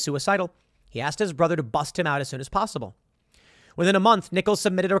might be suicidal, he asked his brother to bust him out as soon as possible. Within a month, Nichols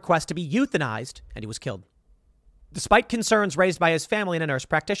submitted a request to be euthanized, and he was killed. Despite concerns raised by his family and a nurse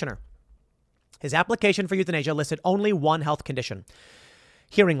practitioner, his application for euthanasia listed only one health condition: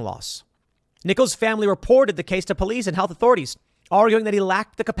 hearing loss. Nichols' family reported the case to police and health authorities, arguing that he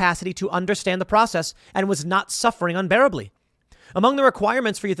lacked the capacity to understand the process and was not suffering unbearably. Among the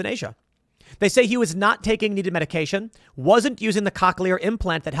requirements for euthanasia, they say he was not taking needed medication, wasn't using the cochlear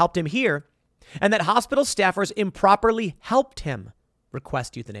implant that helped him hear, and that hospital staffers improperly helped him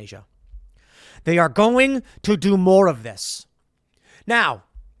request euthanasia. They are going to do more of this. Now,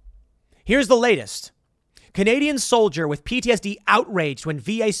 here's the latest. Canadian soldier with PTSD outraged when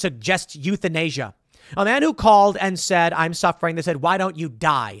VA suggests euthanasia. A man who called and said, I'm suffering. They said, why don't you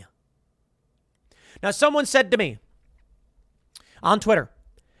die? Now, someone said to me on Twitter,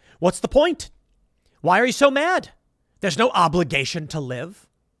 what's the point? Why are you so mad? There's no obligation to live.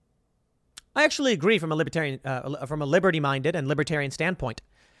 I actually agree from a liberty-minded and libertarian standpoint.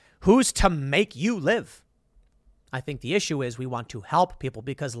 Who's to make you live? I think the issue is we want to help people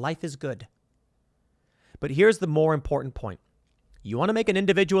because life is good. But here's the more important point. You want to make an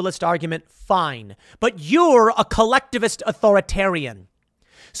individualist argument? Fine. But you're a collectivist authoritarian.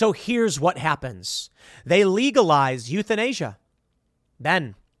 So here's what happens. They legalize euthanasia.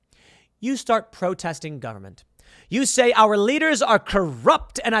 Then you start protesting government. You say our leaders are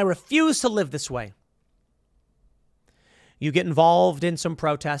corrupt and I refuse to live this way. You get involved in some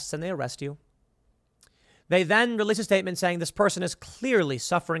protests and they arrest you. They then release a statement saying this person is clearly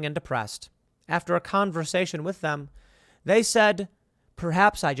suffering and depressed. After a conversation with them, they said,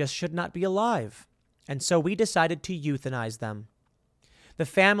 perhaps I just should not be alive. And so we decided to euthanize them. The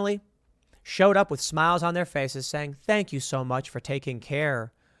family showed up with smiles on their faces saying, thank you so much for taking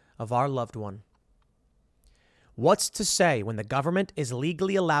care of our loved one. What's to say when the government is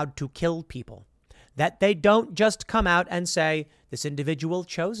legally allowed to kill people that they don't just come out and say, this individual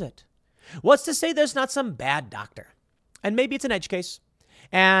chose it? What's to say there's not some bad doctor? And maybe it's an edge case,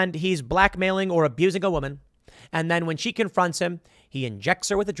 and he's blackmailing or abusing a woman. And then when she confronts him, he injects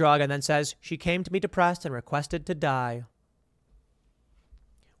her with a drug and then says, she came to me depressed and requested to die.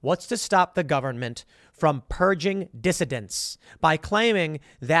 What's to stop the government from purging dissidents by claiming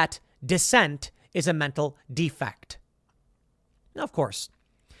that dissent is a mental defect? Now, of course,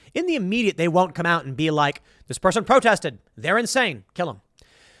 in the immediate, they won't come out and be like, this person protested. They're insane. Kill them.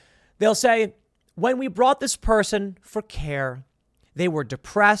 They'll say, when we brought this person for care, they were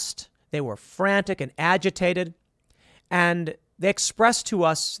depressed, they were frantic and agitated, and they expressed to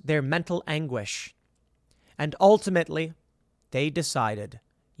us their mental anguish. And ultimately, they decided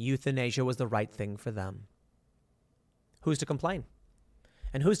euthanasia was the right thing for them. Who's to complain?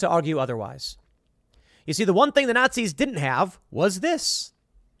 And who's to argue otherwise? You see, the one thing the Nazis didn't have was this.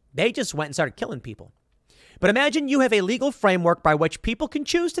 They just went and started killing people. But imagine you have a legal framework by which people can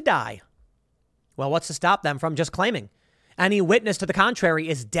choose to die. Well, what's to stop them from just claiming any witness to the contrary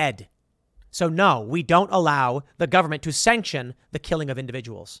is dead? So no, we don't allow the government to sanction the killing of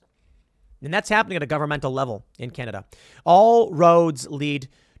individuals. And that's happening at a governmental level in Canada. All roads lead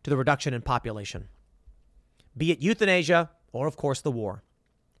to the reduction in population, be it euthanasia or, of course, the war.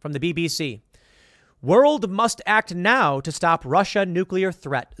 From the BBC, world must act now to stop Russia nuclear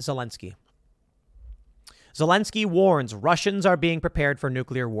threat, Zelensky. Zelensky warns Russians are being prepared for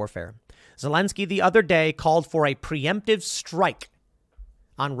nuclear warfare. Zelensky the other day called for a preemptive strike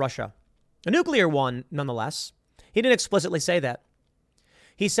on Russia. A nuclear one, nonetheless. He didn't explicitly say that.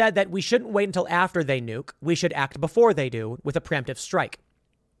 He said that we shouldn't wait until after they nuke. We should act before they do with a preemptive strike.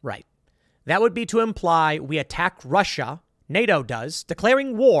 Right. That would be to imply we attack Russia, NATO does,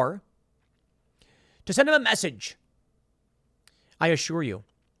 declaring war, to send them a message. I assure you,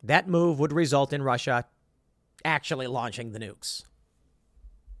 that move would result in Russia actually launching the nukes.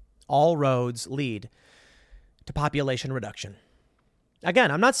 All roads lead to population reduction. Again,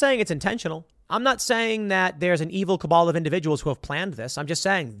 I'm not saying it's intentional. I'm not saying that there's an evil cabal of individuals who have planned this. I'm just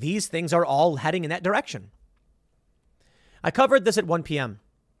saying these things are all heading in that direction. I covered this at 1 p.m.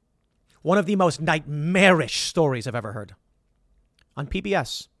 One of the most nightmarish stories I've ever heard. on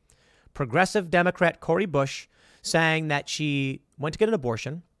PBS. Progressive Democrat Cori Bush saying that she went to get an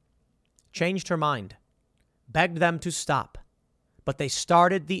abortion, changed her mind, begged them to stop, but they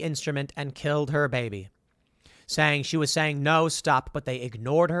started the instrument and killed her baby. Saying she was saying no, stop, but they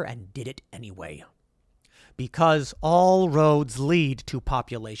ignored her and did it anyway. Because all roads lead to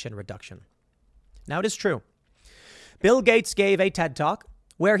population reduction. Now, it is true. Bill Gates gave a TED Talk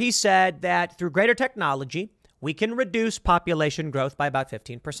where he said that through greater technology, we can reduce population growth by about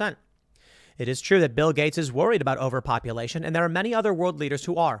 15%. It is true that Bill Gates is worried about overpopulation, and there are many other world leaders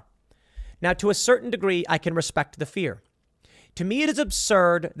who are. Now, to a certain degree, I can respect the fear. To me, it is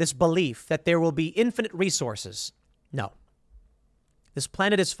absurd, this belief that there will be infinite resources. No. This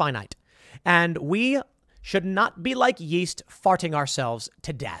planet is finite, and we should not be like yeast farting ourselves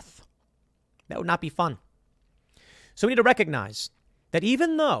to death. That would not be fun. So we need to recognize that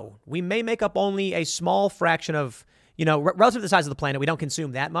even though we may make up only a small fraction of, relative to the size of the planet, we don't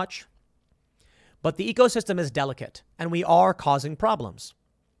consume that much. But the ecosystem is delicate, and we are causing problems.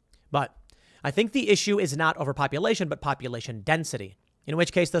 But I think the issue is not overpopulation, but population density, in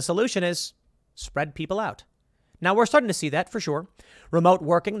which case the solution is spread people out. Now, we're starting to see that for sure. Remote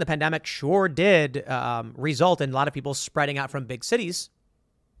working, the pandemic sure did result in a lot of people spreading out from big cities.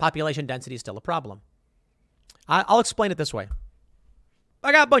 Population density is still a problem. I'll explain it this way.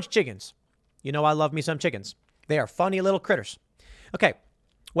 I got a bunch of chickens. I love me some chickens. They are funny little critters. Okay,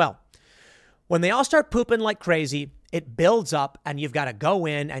 well, when they all start pooping like crazy, it builds up and you've got to go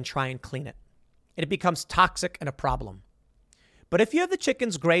in and try and clean it. It becomes toxic and a problem. But if you have the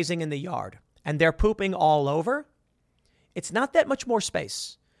chickens grazing in the yard and they're pooping all over, it's not that much more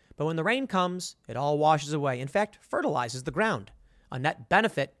space. But when the rain comes, it all washes away. In fact, fertilizes the ground, a net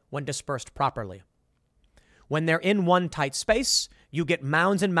benefit when dispersed properly. When they're in one tight space, you get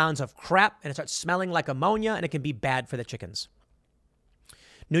mounds and mounds of crap and it starts smelling like ammonia and it can be bad for the chickens.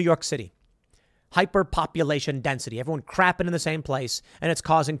 New York City. Hyperpopulation density. Everyone crapping in the same place and it's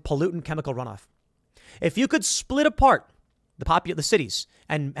causing pollutant chemical runoff. If you could split apart the cities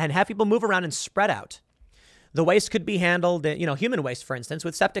and have people move around and spread out, the waste could be handled, human waste, for instance,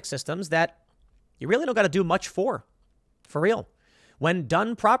 with septic systems that you really don't got to do much for real. When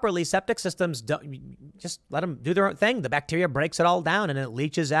done properly, septic systems, just let them do their own thing. The bacteria breaks it all down and it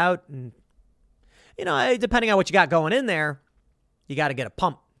leaches out. And, depending on what you got going in there, you got to get a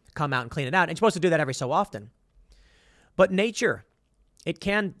pump to come out and clean it out. And you're supposed to do that every so often. But nature, it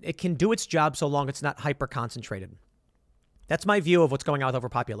can do its job so long it's not hyper concentrated. That's my view of what's going on with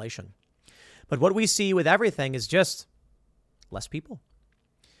overpopulation. But what we see with everything is just less people.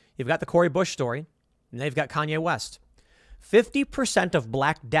 You've got the Cori Bush story, and they've got Kanye West. 50% of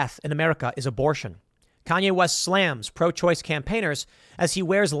black death in America is abortion. Kanye West slams pro-choice campaigners as he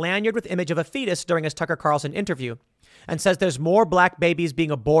wears lanyard with image of a fetus during his Tucker Carlson interview and says there's more black babies being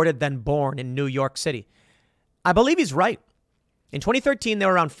aborted than born in New York City. I believe he's right. In 2013, there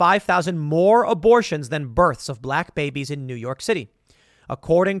were around 5,000 more abortions than births of black babies in New York City,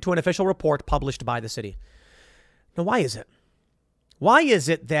 according to an official report published by the city. Now, why is it? Why is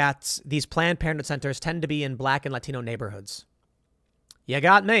it that these Planned Parenthood centers tend to be in black and Latino neighborhoods? You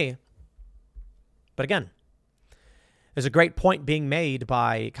got me. But again, there's a great point being made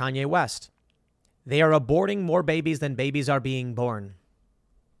by Kanye West. They are aborting more babies than babies are being born.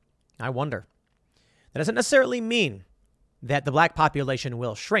 I wonder. That doesn't necessarily mean that the black population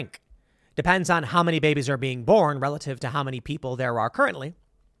will shrink. Depends on how many babies are being born relative to how many people there are currently.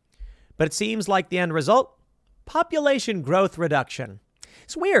 But it seems like the end result, population growth reduction.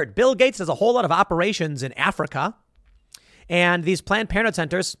 It's weird. Bill Gates does a whole lot of operations in Africa. And these Planned Parenthood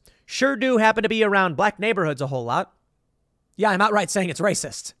centers sure do happen to be around black neighborhoods a whole lot. Yeah, I'm outright saying it's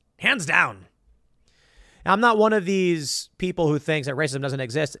racist. Hands down. I'm not one of these people who thinks that racism doesn't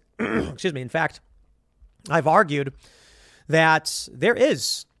exist. Excuse me. In fact, I've argued that there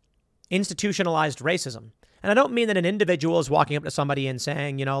is institutionalized racism. And I don't mean that an individual is walking up to somebody and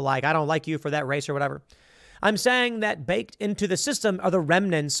saying, I don't like you for that race or whatever. I'm saying that baked into the system are the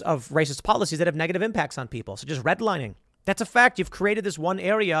remnants of racist policies that have negative impacts on people, such as redlining. That's a fact. You've created this one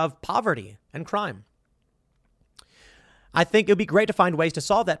area of poverty and crime. I think it would be great to find ways to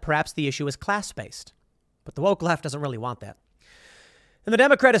solve that. Perhaps the issue is class-based. But the woke left doesn't really want that. And the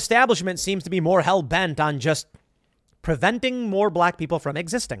Democrat establishment seems to be more hell-bent on just preventing more black people from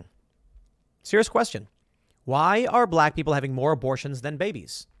existing. Serious question. Why are black people having more abortions than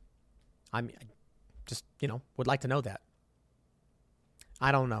babies? I just, would like to know that.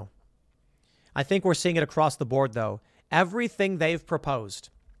 I don't know. I think we're seeing it across the board, though. Everything they've proposed.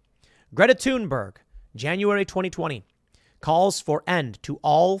 Greta Thunberg, January 2020, calls for end to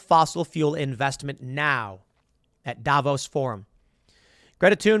all fossil fuel investment now at Davos Forum.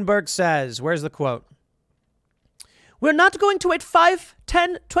 Greta Thunberg says, where's the quote? We're not going to wait 5,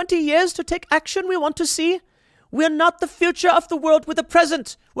 10, 20 years to take action we want to see. We're not the future of the world, we're the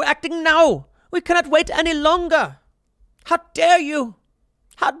present. We're acting now. We cannot wait any longer. How dare you?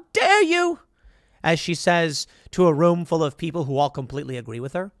 How dare you? As she says to a room full of people who all completely agree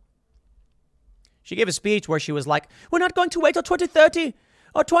with her. She gave a speech where she was like, we're not going to wait till 2030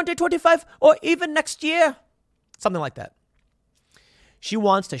 or 2025 or even next year. Something like that. She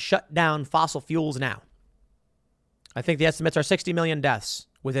wants to shut down fossil fuels now. I think the estimates are 60 million deaths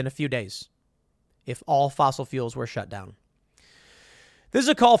within a few days if all fossil fuels were shut down. This is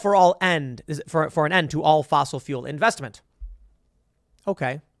a call for an end to all fossil fuel investment.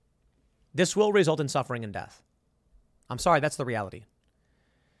 Okay. This will result in suffering and death. I'm sorry, that's the reality.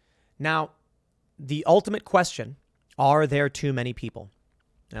 Now, the ultimate question, are there too many people?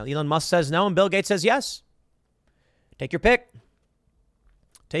 Now, Elon Musk says no and Bill Gates says yes. Take your pick.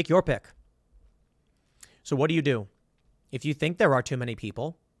 Take your pick. So what do you do? If you think there are too many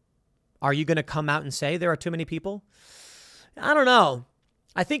people, are you going to come out and say there are too many people? I don't know.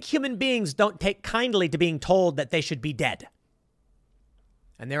 I think human beings don't take kindly to being told that they should be dead.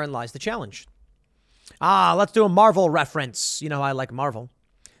 And therein lies the challenge. Let's do a Marvel reference. You know, I like Marvel.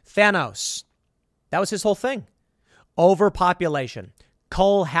 Thanos. That was his whole thing. Overpopulation.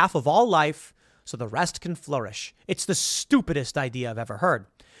 Cull half of all life so the rest can flourish. It's the stupidest idea I've ever heard.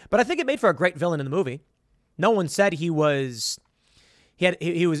 But I think it made for a great villain in the movie. No one said he was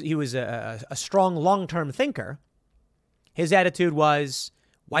a strong long-term thinker. His attitude was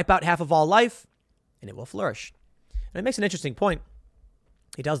wipe out half of all life and it will flourish. And it makes an interesting point.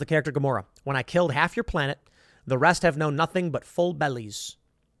 He tells the character Gamora, when I killed half your planet, the rest have known nothing but full bellies.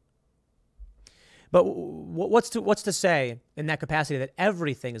 But what's to say in that capacity that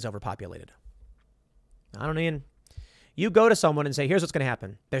everything is overpopulated? I don't know. You go to someone and say, here's what's going to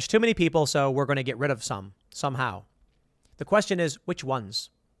happen. There's too many people, so we're going to get rid of some, somehow. The question is, which ones?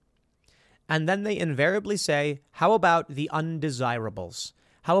 And then they invariably say, how about the undesirables?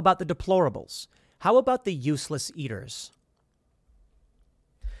 How about the deplorables? How about the useless eaters?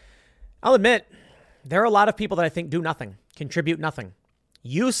 I'll admit, there are a lot of people that I think do nothing, contribute nothing.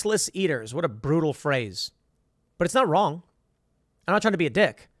 Useless eaters, what a brutal phrase. But it's not wrong. I'm not trying to be a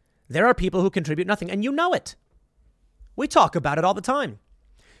dick. There are people who contribute nothing, and you know it. We talk about it all the time.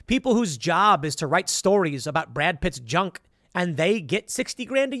 People whose job is to write stories about Brad Pitt's junk, and they get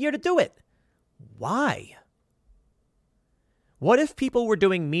 $60,000 a year to do it. Why? What if people were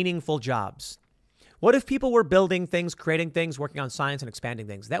doing meaningful jobs? What if people were building things, creating things, working on science and expanding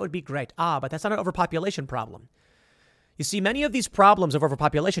things? That would be great. But that's not an overpopulation problem. You see, many of these problems of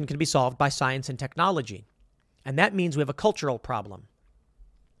overpopulation can be solved by science and technology. And that means we have a cultural problem.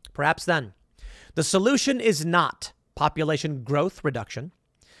 Perhaps then, the solution is not population growth reduction.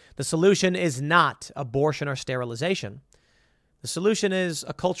 The solution is not abortion or sterilization. The solution is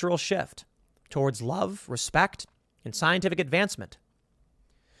a cultural shift towards love, respect, and scientific advancement.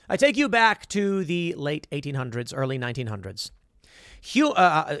 I take you back to the late 1800s, early 1900s.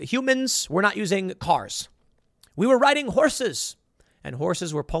 Humans were not using cars. We were riding horses, and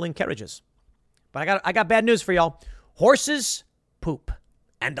horses were pulling carriages. But I got bad news for y'all. Horses poop,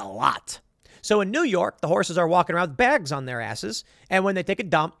 and a lot. So in New York, the horses are walking around with bags on their asses, and when they take a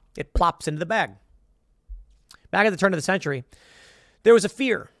dump, it plops into the bag. Back at the turn of the century, there was a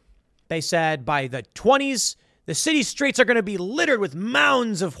fear. They said by the 20s, the city streets are going to be littered with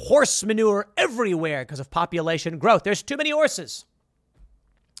mounds of horse manure everywhere because of population growth. There's too many horses.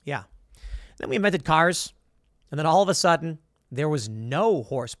 Yeah. Then we invented cars, and then all of a sudden, there was no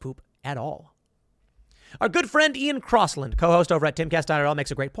horse poop at all. Our good friend Ian Crossland, co-host over at timcast.rl,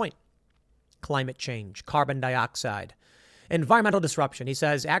 makes a great point. Climate change, carbon dioxide, environmental disruption. He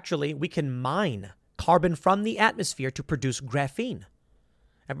says, actually, we can mine carbon from the atmosphere to produce graphene.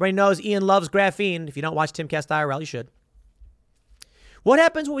 Everybody knows Ian loves graphene. If you don't watch timcast.rl, you should. What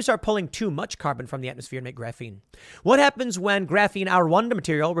happens when we start pulling too much carbon from the atmosphere to make graphene? What happens when graphene, our wonder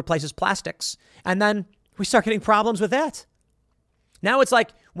material, replaces plastics? And then we start getting problems with that. Now it's like,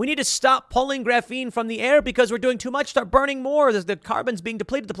 we need to stop pulling graphene from the air because we're doing too much, start burning more. The carbon's being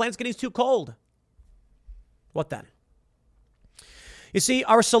depleted. The planet's getting too cold. What then? You see,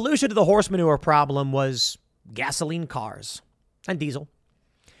 our solution to the horse manure problem was gasoline cars and diesel.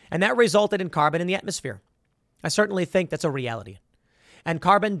 And that resulted in carbon in the atmosphere. I certainly think that's a reality. And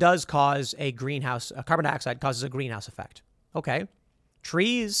carbon does cause carbon dioxide causes a greenhouse effect. Okay.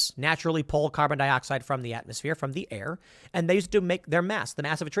 Trees naturally pull carbon dioxide from the atmosphere, from the air, and they used to make their mass. The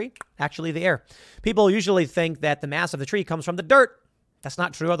mass of a tree, actually the air. People usually think that the mass of the tree comes from the dirt. That's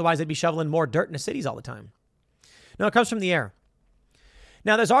not true. Otherwise, they'd be shoveling more dirt into cities all the time. No, it comes from the air.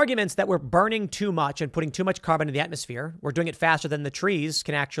 Now, there's arguments that we're burning too much and putting too much carbon in the atmosphere. We're doing it faster than the trees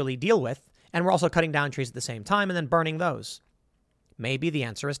can actually deal with. And we're also cutting down trees at the same time and then burning those. Maybe the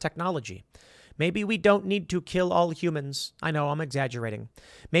answer is technology. Maybe we don't need to kill all humans. I know I'm exaggerating.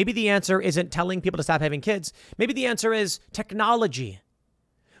 Maybe the answer isn't telling people to stop having kids. Maybe the answer is technology.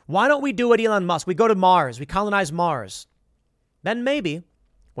 Why don't we do what Elon Musk? We go to Mars. We colonize Mars. Then maybe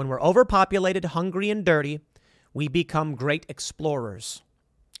when we're overpopulated, hungry, and dirty, we become great explorers,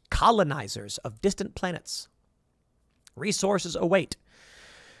 colonizers of distant planets. Resources await.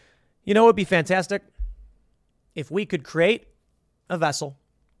 You know what would be fantastic? If we could create a vessel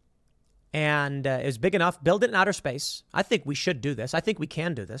and it was big enough, build it in outer space. I think we should do this. I think we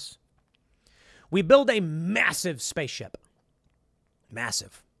can do this. We build a massive spaceship.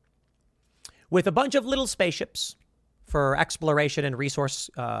 Massive. With a bunch of little spaceships for exploration and resource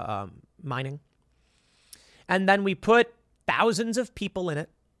mining. And then we put thousands of people in it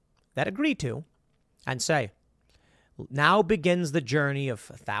that agree to and say, now begins the journey of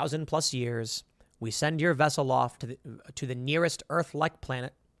 1,000+ years. We send your vessel off to the nearest Earth-like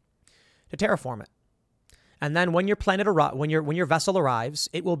planet to terraform it. And then when your vessel arrives,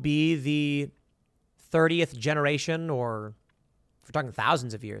 it will be the 30th generation, or if we're talking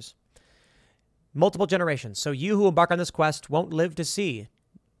thousands of years, multiple generations. So you who embark on this quest won't live to see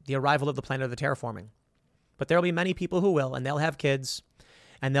the arrival of the planet of the terraforming. But there will be many people who will, and they'll have kids,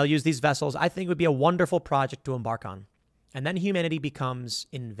 and they'll use these vessels. I think it would be a wonderful project to embark on. And then humanity becomes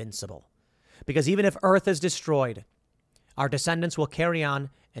invincible. Because even if Earth is destroyed, our descendants will carry on,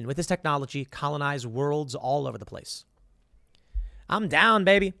 and with this technology, colonize worlds all over the place. I'm down,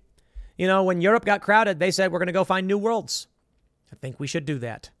 baby. You know, when Europe got crowded, they said, we're going to go find new worlds. I think we should do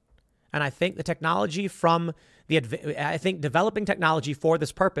that. And I think the technology I think developing technology for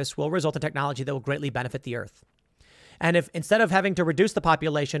this purpose will result in technology that will greatly benefit the Earth. And if instead of having to reduce the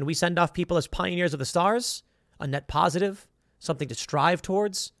population, we send off people as pioneers of the stars, a net positive, something to strive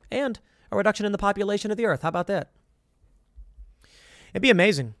towards, and a reduction in the population of the Earth. How about that? It'd be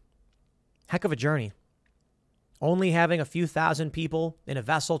amazing. Heck of a journey. Only having a few thousand people in a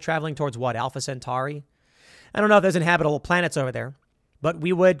vessel traveling towards what? Alpha Centauri? I don't know if there's inhabitable planets over there, but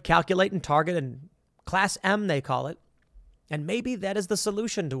we would calculate and target, and Class M, they call it. And maybe that is the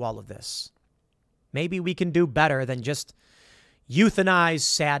solution to all of this. Maybe we can do better than just euthanize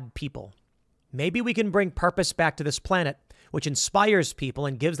sad people. Maybe we can bring purpose back to this planet, which inspires people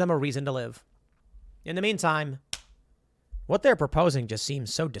and gives them a reason to live. In the meantime, what they're proposing just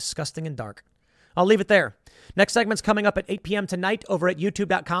seems so disgusting and dark. I'll leave it there. Next segment's coming up at 8 p.m. tonight over at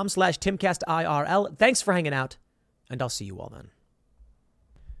youtube.com/TimcastIRL. Thanks for hanging out, and I'll see you all then.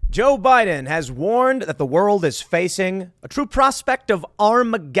 Joe Biden has warned that the world is facing a true prospect of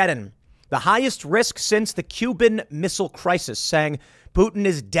Armageddon, the highest risk since the Cuban Missile Crisis, saying Putin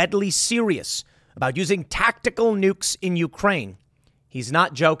is deadly serious about using tactical nukes in Ukraine. He's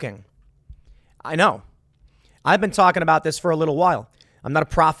not joking. I know. I've been talking about this for a little while. I'm not a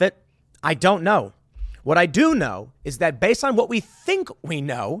prophet. I don't know. What I do know is that based on what we think we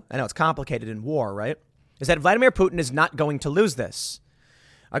know, I know it's complicated in war, right? Is that Vladimir Putin is not going to lose this.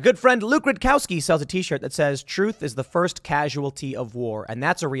 Our good friend Luke Rudkowski sells a t-shirt that says, truth is the first casualty of war. And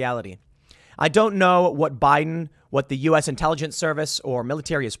that's a reality. I don't know what the U.S. intelligence service or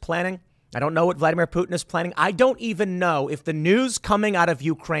military is planning. I don't know what Vladimir Putin is planning. I don't even know if the news coming out of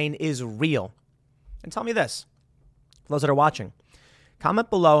Ukraine is real. And tell me this, for those that are watching, comment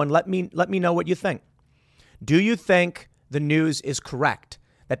below and let me know what you think. Do you think the news is correct,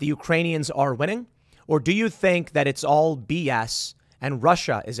 that the Ukrainians are winning? Or do you think that it's all BS and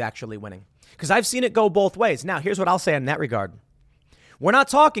Russia is actually winning? Because I've seen it go both ways. Now, here's what I'll say in that regard. We're not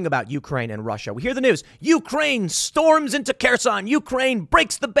talking about Ukraine and Russia. We hear the news. Ukraine storms into Kherson. Ukraine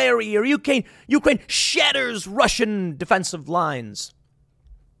breaks the barrier. Ukraine shatters Russian defensive lines.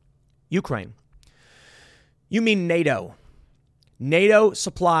 Ukraine. You mean NATO. NATO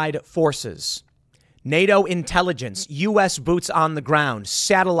supplied forces. NATO intelligence, U.S. boots on the ground,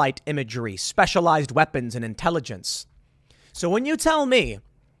 satellite imagery, specialized weapons and intelligence. So when you tell me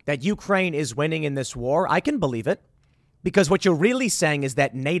that Ukraine is winning in this war, I can believe it. Because what you're really saying is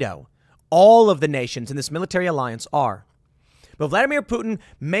that NATO, all of the nations in this military alliance are. But Vladimir Putin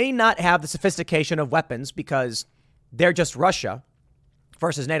may not have the sophistication of weapons because they're just Russia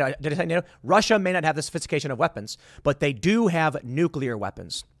versus NATO. Did I say NATO? Russia may not have the sophistication of weapons, but they do have nuclear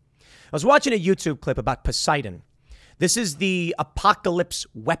weapons. I was watching a YouTube clip about Poseidon. This is the apocalypse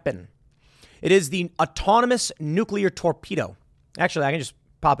weapon. It is the autonomous nuclear torpedo. Actually, I can just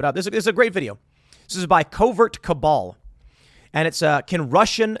pop it up. This is a great video. This is by Covert Cabal. And it's, can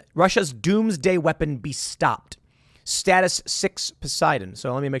Russia's doomsday weapon be stopped? Status 6 Poseidon.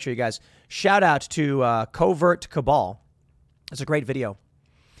 So let me make sure you guys shout out to Covert Cabal. It's a great video.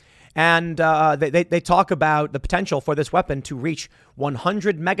 And they talk about the potential for this weapon to reach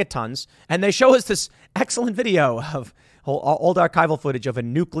 100 megatons. And they show us this excellent video of old archival footage of a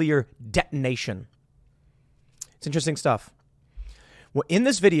nuclear detonation. It's interesting stuff. Well, in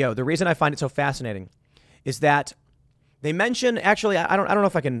this video, the reason I find it so fascinating is that they mention, actually, I don't know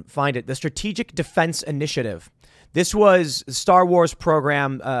if I can find it, the Strategic Defense Initiative. This was Star Wars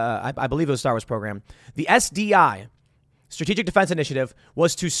program. I believe it was Star Wars program. The SDI, Strategic Defense Initiative,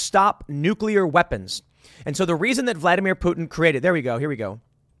 was to stop nuclear weapons. And so the reason that Vladimir Putin created, here we go.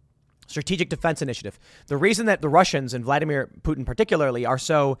 Strategic Defense Initiative. The reason that the Russians and Vladimir Putin particularly are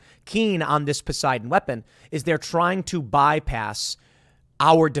so keen on this Poseidon weapon is they're trying to bypass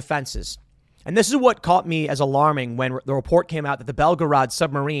our defenses. And this is what caught me as alarming when the report came out that the Belgorod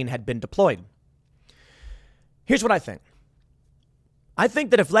submarine had been deployed. Here's what I think. I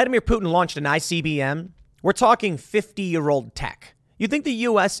think that if Vladimir Putin launched an ICBM, we're talking 50-year-old tech. You think the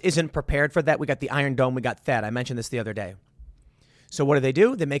U.S. isn't prepared for that? We got the Iron Dome, we got THAAD. I mentioned this the other day. So what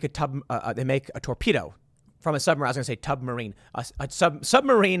do? They make a torpedo from a submarine. I was going to say tubmarine. A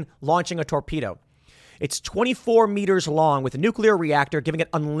submarine launching a torpedo. It's 24 meters long with a nuclear reactor, giving it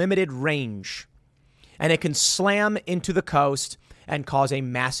unlimited range. And it can slam into the coast and cause a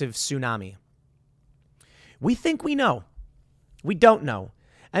massive tsunami. We think we know. We don't know.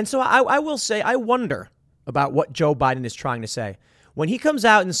 And so I will say, I wonder about what Joe Biden is trying to say. When he comes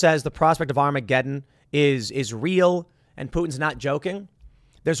out and says the prospect of Armageddon is real and Putin's not joking,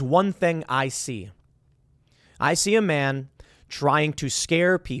 there's one thing I see. I see a man trying to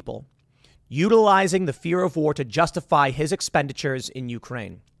scare people, utilizing the fear of war to justify his expenditures in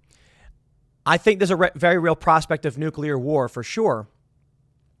Ukraine. I think there's a very real prospect of nuclear war for sure.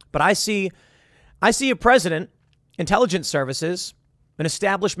 But I see a president, intelligence services, an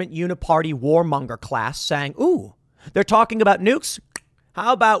establishment uniparty warmonger class saying, ooh, they're talking about nukes.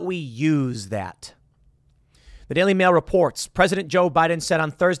 How about we use that? The Daily Mail reports President Joe Biden said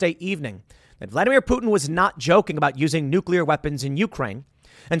on Thursday evening that Vladimir Putin was not joking about using nuclear weapons in Ukraine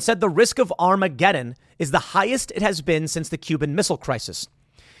and said the risk of Armageddon is the highest it has been since the Cuban Missile Crisis.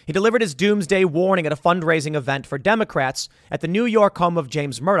 He delivered his doomsday warning at a fundraising event for Democrats at the New York home of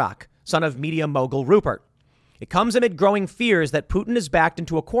James Murdoch, son of media mogul Rupert. It comes amid growing fears that Putin is backed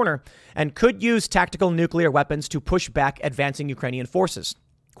into a corner and could use tactical nuclear weapons to push back advancing Ukrainian forces.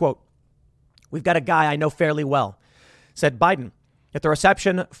 Quote, "We've got a guy I know fairly well," said Biden at the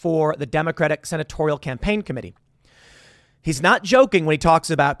reception for the Democratic Senatorial Campaign Committee. He's not joking when he talks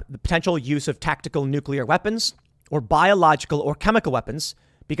about the potential use of tactical nuclear weapons or biological or chemical weapons,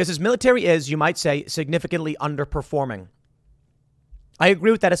 because his military is, you might say, significantly underperforming. I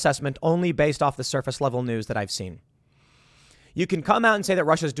agree with that assessment only based off the surface level news that I've seen. You can come out and say that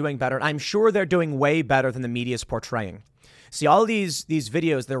Russia's doing better, and I'm sure they're doing way better than the media is portraying. See, all these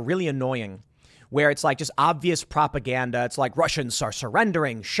videos, they're really annoying, where it's like just obvious propaganda. It's like Russians are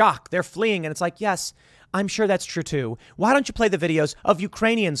surrendering, shock, they're fleeing. And it's like, yes, I'm sure that's true too. Why don't you play the videos of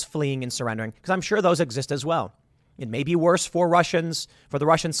Ukrainians fleeing and surrendering? Because I'm sure those exist as well. It may be worse for Russians, for the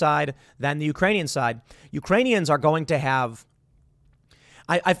Russian side, than the Ukrainian side. Ukrainians are going to have,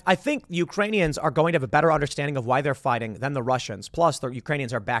 I think the Ukrainians are going to have a better understanding of why they're fighting than the Russians. Plus, the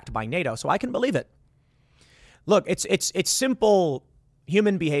Ukrainians are backed by NATO, so I can believe it. Look, it's simple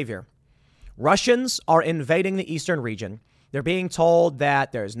human behavior. Russians are invading the eastern region. They're being told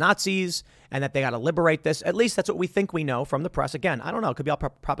that there's Nazis and that they got to liberate this. At least that's what we think we know from the press. Again, I don't know. It could be all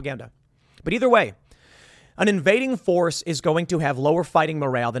propaganda. But either way, an invading force is going to have lower fighting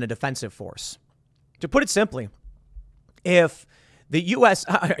morale than a defensive force. To put it simply, if the U.S.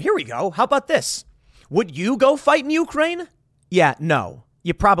 Here we go. How about this? Would you go fight in Ukraine? Yeah, no,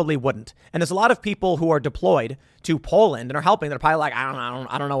 you probably wouldn't. And there's a lot of people who are deployed to Poland and are helping. They're probably like,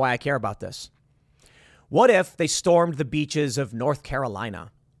 I don't know why I care about this. What if they stormed the beaches of North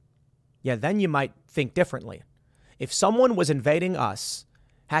Carolina? Yeah, then you might think differently. If someone was invading us,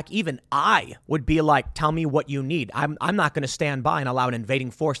 heck, even I would be like, tell me what you need. I'm not going to stand by and allow an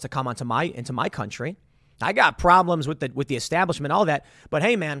invading force to come into my country. I got problems with the establishment, all that. But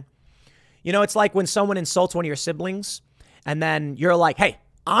hey, man, you know, it's like when someone insults one of your siblings and then you're like, hey,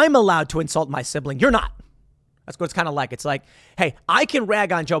 I'm allowed to insult my sibling. You're not. That's what it's kind of like. It's like, hey, I can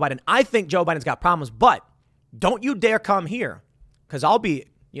rag on Joe Biden. I think Joe Biden's got problems, but don't you dare come here because I'll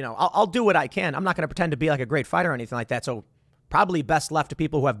do what I can. I'm not going to pretend to be like a great fighter or anything like that. So probably best left to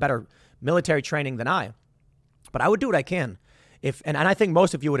people who have better military training than I. But I would do what I can. And I think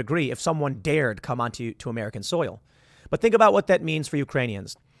most of you would agree if someone dared come onto American soil. But think about what that means for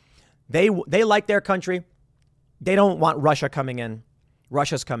Ukrainians. They like their country. They don't want Russia coming in.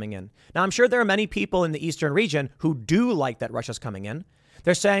 Russia's coming in. Now, I'm sure there are many people in the eastern region who do like that Russia's coming in.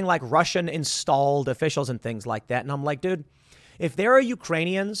 They're saying like Russian installed officials and things like that. And I'm like, dude, if there are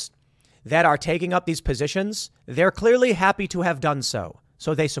Ukrainians that are taking up these positions, they're clearly happy to have done so.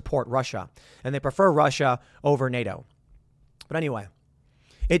 So they support Russia and they prefer Russia over NATO. But anyway,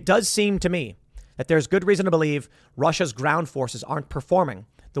 it does seem to me that there's good reason to believe Russia's ground forces aren't performing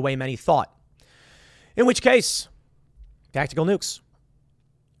the way many thought. In which case, tactical nukes.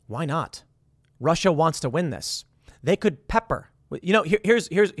 Why not? Russia wants to win this. They could pepper. You know,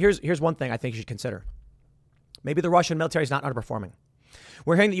 here's one thing I think you should consider. Maybe the Russian military is not underperforming.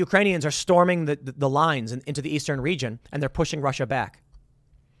 We're hearing that Ukrainians are storming the lines into the eastern region and they're pushing Russia back.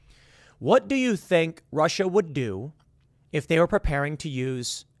 What do you think Russia would do if they were preparing to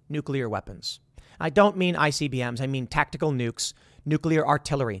use nuclear weapons? I don't mean ICBMs. I mean tactical nukes, nuclear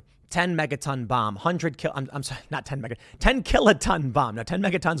artillery, 10 megaton bomb, 10 kiloton bomb. Now, 10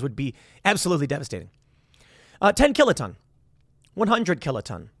 megatons would be absolutely devastating. 10 kiloton, 100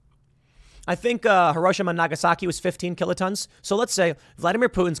 kiloton. I think Hiroshima and Nagasaki was 15 kilotons. So let's say Vladimir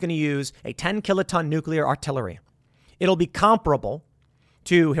Putin's going to use a 10 kiloton nuclear artillery. It'll be comparable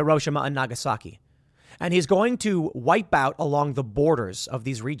to Hiroshima and Nagasaki. And he's going to wipe out along the borders of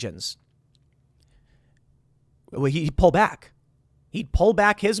these regions. Well, he'd pull back. He'd pull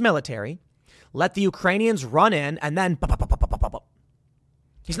back his military, let the Ukrainians run in, and then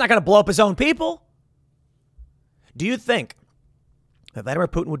he's not going to blow up his own people. Do you think that Vladimir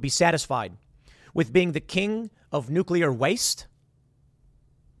Putin would be satisfied with being the king of nuclear waste?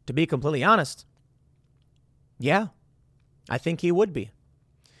 To be completely honest, yeah, I think he would be.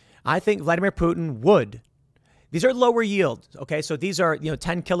 I think Vladimir Putin would. These are lower yield. Okay, so these are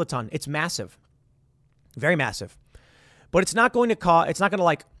 10 kiloton. It's massive, very massive, but it's not going to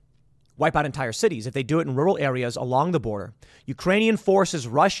like wipe out entire cities if they do it in rural areas along the border. Ukrainian forces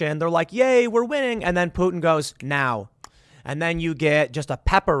rush in. They're like, yay, we're winning. And then Putin goes, now. And then you get just a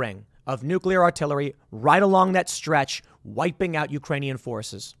peppering of nuclear artillery right along that stretch, wiping out Ukrainian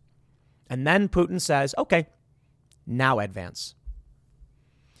forces. And then Putin says, okay, now advance.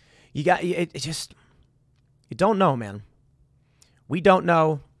 You don't know, man. We don't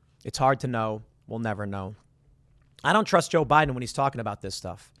know. It's hard to know. We'll never know. I don't trust Joe Biden when he's talking about this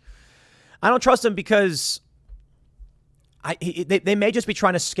stuff. I don't trust him because they may just be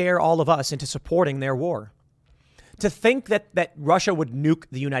trying to scare all of us into supporting their war. To think that Russia would nuke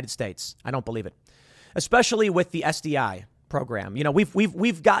the United States, I don't believe it. Especially with the SDI program. You know,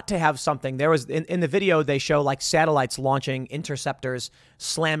 we've got to have something. There was in the video they show like satellites launching interceptors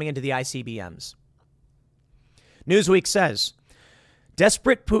slamming into the ICBMs. Newsweek says,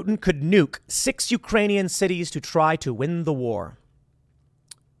 desperate Putin could nuke 6 Ukrainian cities to try to win the war.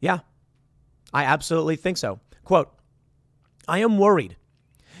 Yeah, I absolutely think so. Quote, I am worried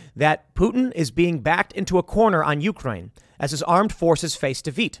that Putin is being backed into a corner on Ukraine as his armed forces face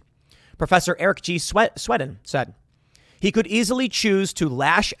defeat. Professor Eric G. Sweden said, he could easily choose to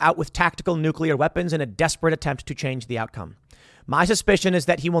lash out with tactical nuclear weapons in a desperate attempt to change the outcome. My suspicion is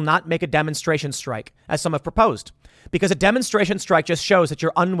that he will not make a demonstration strike, as some have proposed, because a demonstration strike just shows that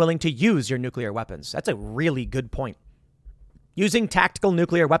you're unwilling to use your nuclear weapons. That's a really good point. Using tactical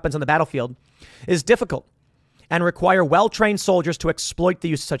nuclear weapons on the battlefield is difficult and require well-trained soldiers to exploit the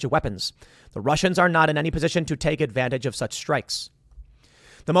use of such weapons. The Russians are not in any position to take advantage of such strikes.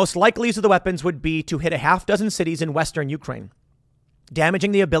 The most likely use of the weapons would be to hit a half dozen cities in western Ukraine,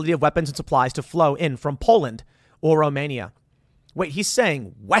 damaging the ability of weapons and supplies to flow in from Poland or Romania. Wait, he's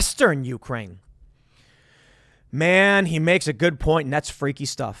saying western Ukraine. Man, he makes a good point, and that's freaky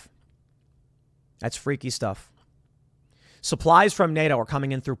stuff. That's freaky stuff. Supplies from NATO are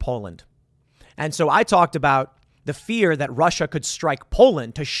coming in through Poland. And so I talked about the fear that Russia could strike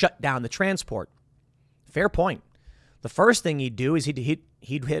Poland to shut down the transport. Fair point. The first thing he'd do is he'd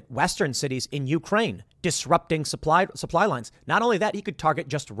hit western cities in Ukraine, disrupting supply lines. Not only that, he could target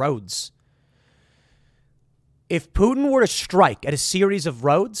just roads. If Putin were to strike at a series of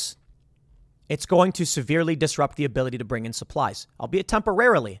roads, it's going to severely disrupt the ability to bring in supplies, albeit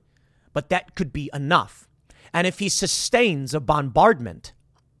temporarily, but that could be enough. And if he sustains a bombardment,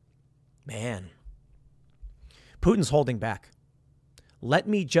 man, Putin's holding back. Let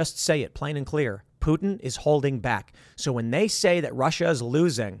me just say it plain and clear. Putin is holding back. So when they say that Russia is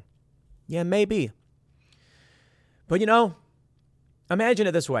losing, yeah, maybe. But imagine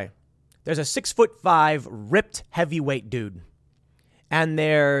it this way. There's a 6'5" ripped heavyweight dude. And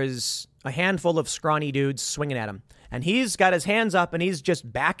there's a handful of scrawny dudes swinging at him. And he's got his hands up and he's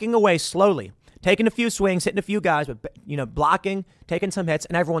just backing away slowly, taking a few swings, hitting a few guys, but blocking, taking some hits,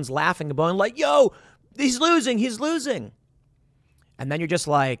 and everyone's laughing and going like, yo, he's losing. He's losing. And then you're just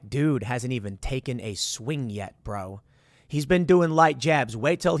like, dude hasn't even taken a swing yet, bro. He's been doing light jabs.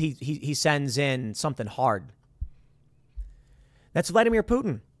 Wait till he sends in something hard. That's Vladimir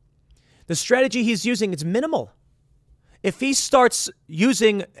Putin. The strategy he's using is minimal. If he starts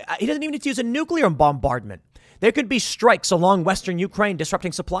using, he doesn't even need to use a nuclear bombardment. There could be strikes along Western Ukraine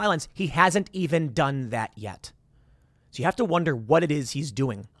disrupting supply lines. He hasn't even done that yet. So you have to wonder what it is he's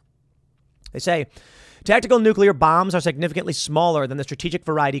doing. They say tactical nuclear bombs are significantly smaller than the strategic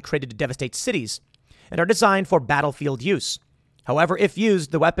variety created to devastate cities and are designed for battlefield use. However, if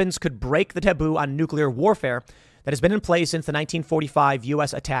used, the weapons could break the taboo on nuclear warfare that has been in place since the 1945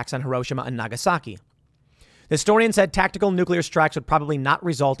 U.S. attacks on Hiroshima and Nagasaki. The historian said tactical nuclear strikes would probably not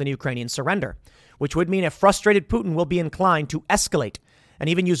result in Ukrainian surrender, which would mean a frustrated Putin will be inclined to escalate and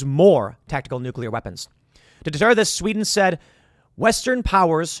even use more tactical nuclear weapons. To deter this, Sweden said Western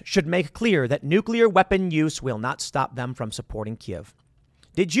powers should make clear that nuclear weapon use will not stop them from supporting Kiev.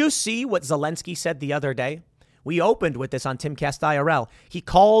 Did you see what Zelensky said the other day? We opened with this on Timcast IRL. He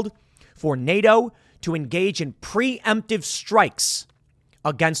called for NATO to engage in preemptive strikes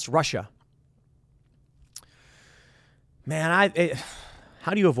against Russia. Man,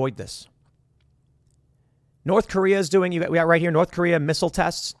 how do you avoid this? North Korea is doing, we got right here, North Korea missile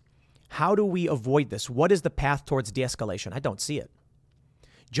tests. How do we avoid this? What is the path towards de-escalation? I don't see it.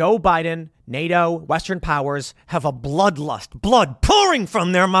 Joe Biden, NATO, Western powers have a bloodlust, blood pouring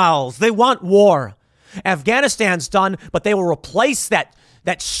from their mouths. They want war. Afghanistan's done, but they will replace that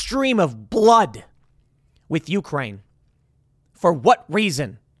stream of blood with Ukraine. For what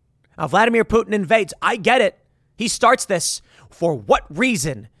reason? Now, Vladimir Putin invades. I get it. He starts this. For what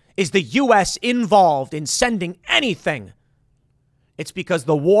reason is the U.S. involved in sending anything? It's because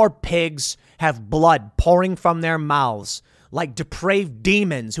the war pigs have blood pouring from their mouths like depraved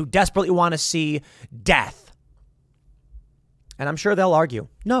demons who desperately want to see death. And I'm sure they'll argue,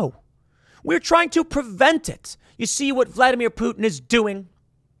 no, we're trying to prevent it. You see what Vladimir Putin is doing?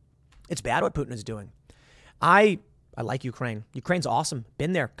 It's bad what Putin is doing. I like Ukraine. Ukraine's awesome.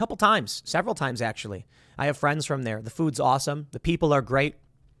 Been there a couple times, several times, actually. I have friends from there. The food's awesome. The people are great.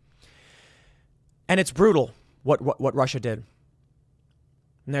 And it's brutal what Russia did.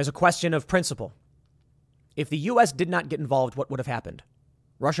 And there's a question of principle. If the U.S. did not get involved, what would have happened?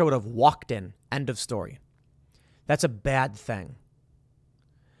 Russia would have walked in. End of story. That's a bad thing.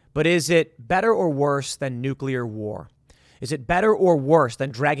 But is it better or worse than nuclear war? Is it better or worse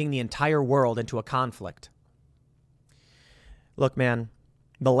than dragging the entire world into a conflict? Look, man,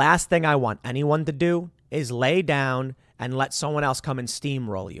 the last thing I want anyone to do is lay down and let someone else come and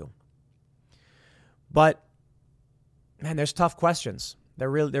steamroll you. But, man, there's tough questions. There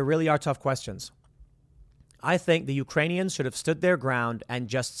really are tough questions. I think the Ukrainians should have stood their ground and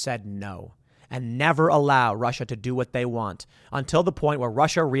just said no and never allow Russia to do what they want until the point where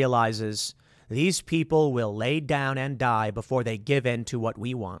Russia realizes these people will lay down and die before they give in to what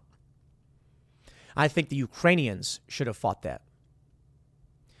we want. I think the Ukrainians should have fought that.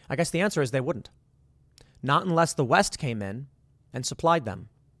 I guess the answer is they wouldn't. Not unless the West came in and supplied them.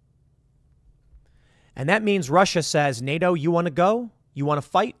 And that means Russia says, NATO, you want to go? You want to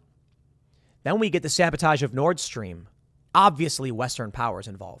fight? Then we get the sabotage of Nord Stream. Obviously, Western powers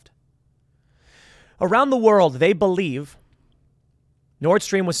involved. Around the world, they believe Nord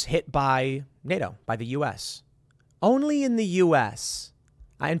Stream was hit by NATO, by the U.S. Only in the U.S.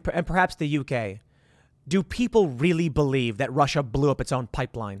 and perhaps the U.K. do people really believe that Russia blew up its own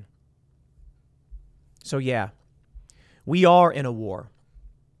pipeline. So yeah, we are in a war.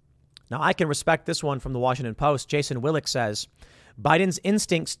 Now, I can respect this one from the Washington Post. Jason Willick says, Biden's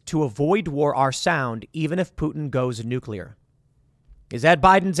instincts to avoid war are sound, even if Putin goes nuclear. Is that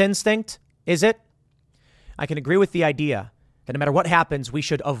Biden's instinct? Is it? I can agree with the idea that no matter what happens, we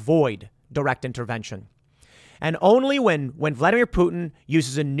should avoid direct intervention. And only when Vladimir Putin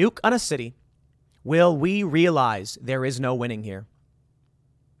uses a nuke on a city will we realize there is no winning here.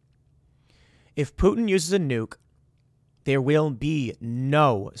 If Putin uses a nuke, there will be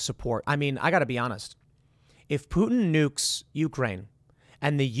no support. I mean, I got to be honest. If Putin nukes Ukraine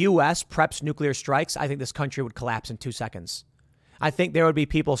and the U.S. preps nuclear strikes, I think this country would collapse in 2 seconds. I think there would be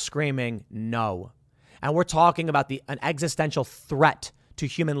people screaming no. And we're talking about an existential threat to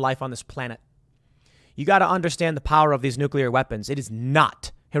human life on this planet. You got to understand the power of these nuclear weapons. It is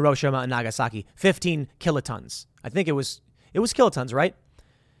not Hiroshima and Nagasaki. 15 kilotons. I think it was kilotons, right?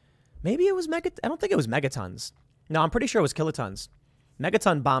 Maybe it was I don't think it was megatons. No, I'm pretty sure it was kilotons.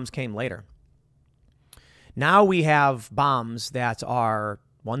 Megaton bombs came later. Now we have bombs that are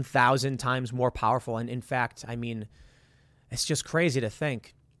 1,000 times more powerful. And in fact, I mean, it's just crazy to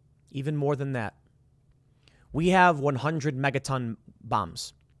think. Even more than that. We have 100 megaton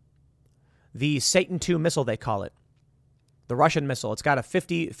bombs. The Satan II missile, they call it. The Russian missile. It's got a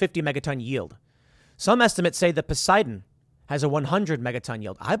 50 megaton yield. Some estimates say that Poseidon has a 100 megaton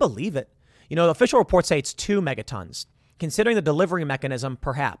yield. I believe it. You know, the official reports say it's 2 megatons. Considering the delivery mechanism,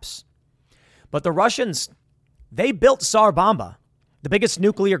 perhaps. But the Russians, they built Tsar Bomba, the biggest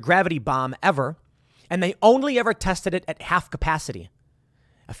nuclear gravity bomb ever, and they only ever tested it at half capacity.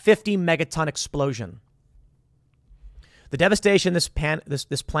 A 50 megaton explosion. The devastation this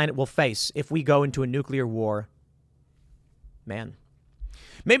planet will face if we go into a nuclear war, man.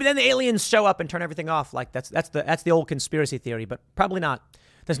 Maybe then the aliens show up and turn everything off. Like that's the old conspiracy theory, but probably not.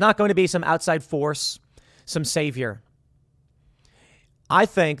 There's not going to be some outside force, some savior. I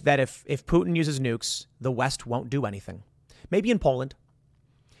think that if Putin uses nukes, the West won't do anything. Maybe in Poland.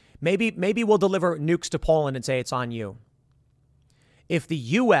 Maybe we'll deliver nukes to Poland and say it's on you. If the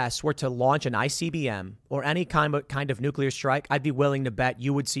U.S. were to launch an ICBM or any kind of nuclear strike, I'd be willing to bet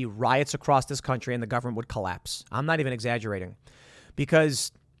you would see riots across this country and the government would collapse. I'm not even exaggerating.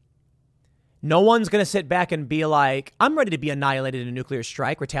 Because no one's going to sit back and be like, I'm ready to be annihilated in a nuclear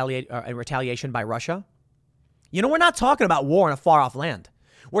strike, retaliation by Russia. You know, we're not talking about war in a far-off land.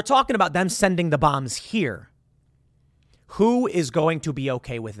 We're talking about them sending the bombs here. Who is going to be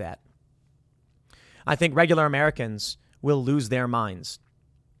okay with that? I think regular Americans will lose their minds.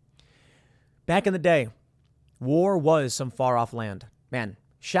 Back in the day, war was some far-off land. Man,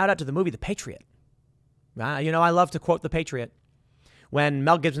 shout out to the movie The Patriot. You know, I love to quote The Patriot. When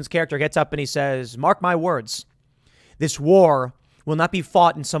Mel Gibson's character gets up and he says, mark my words, this war will not be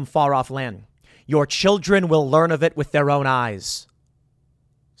fought in some far-off land. Your children will learn of it with their own eyes.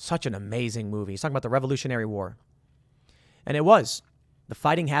 Such an amazing movie. He's talking about the Revolutionary War. And it was. The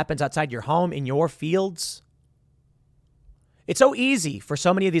fighting happens outside your home, in your fields. It's so easy for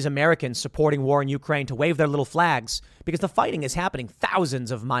so many of these Americans supporting war in Ukraine to wave their little flags because the fighting is happening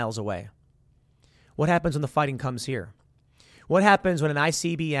thousands of miles away. What happens when the fighting comes here? What happens when an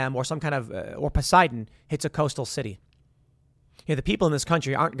ICBM or some kind of, or Poseidon hits a coastal city? You know, the people in this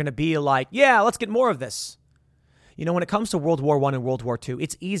country aren't going to be like, yeah, let's get more of this. You know, when it comes to World War I and World War II,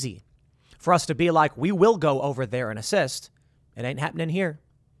 it's easy for us to be like, we will go over there and assist. It ain't happening here.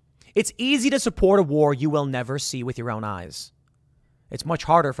 It's easy to support a war you will never see with your own eyes. It's much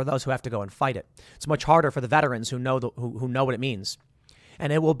harder for those who have to go and fight it. It's much harder for the veterans who know who know what it means.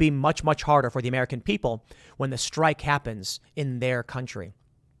 And it will be much, much harder for the American people when the strike happens in their country.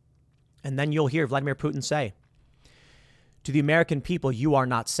 And then you'll hear Vladimir Putin say, to the American people, you are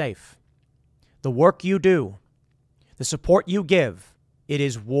not safe. The work you do, the support you give, it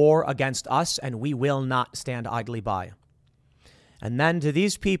is war against us, and we will not stand idly by. And then to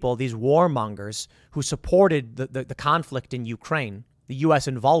these people, these warmongers who supported the conflict in Ukraine, the U.S.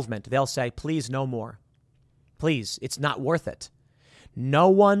 involvement, they'll say, please, no more. Please, it's not worth it.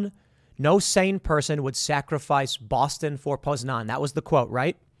 No sane person would sacrifice Boston for Poznan. That was the quote,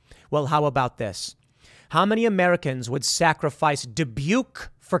 right? Well, how about this? How many Americans would sacrifice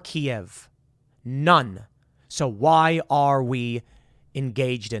Dubuque for Kiev? None. So why are we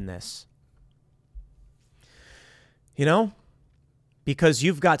engaged in this? You know, because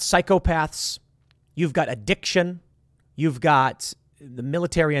you've got psychopaths, you've got addiction, you've got the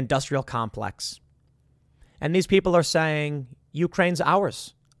military-industrial complex. And these people are saying, Ukraine's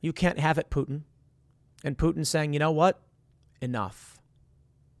ours. You can't have it, Putin. And Putin's saying, you know what? Enough.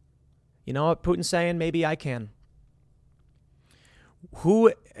 You know what Putin's saying? Maybe I can.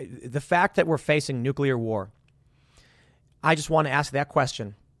 The fact that we're facing nuclear war, I just want to ask that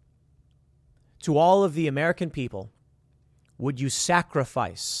question. To all of the American people, would you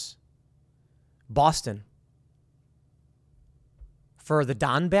sacrifice Boston for the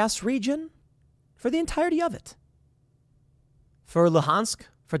Donbass region? For the entirety of it? For Luhansk?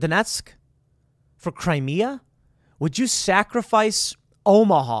 For Donetsk? For Crimea? Would you sacrifice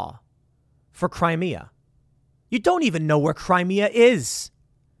Omaha for Crimea? You don't even know where Crimea is.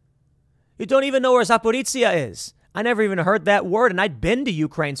 You don't even know where Zaporizhia is. I never even heard that word, and I'd been to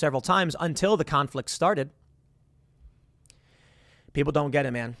Ukraine several times until the conflict started. People don't get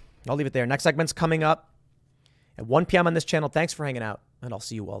it, man. I'll leave it there. Next segment's coming up at 1 p.m. on this channel. Thanks for hanging out, and I'll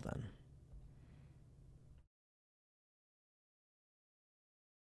see you all then.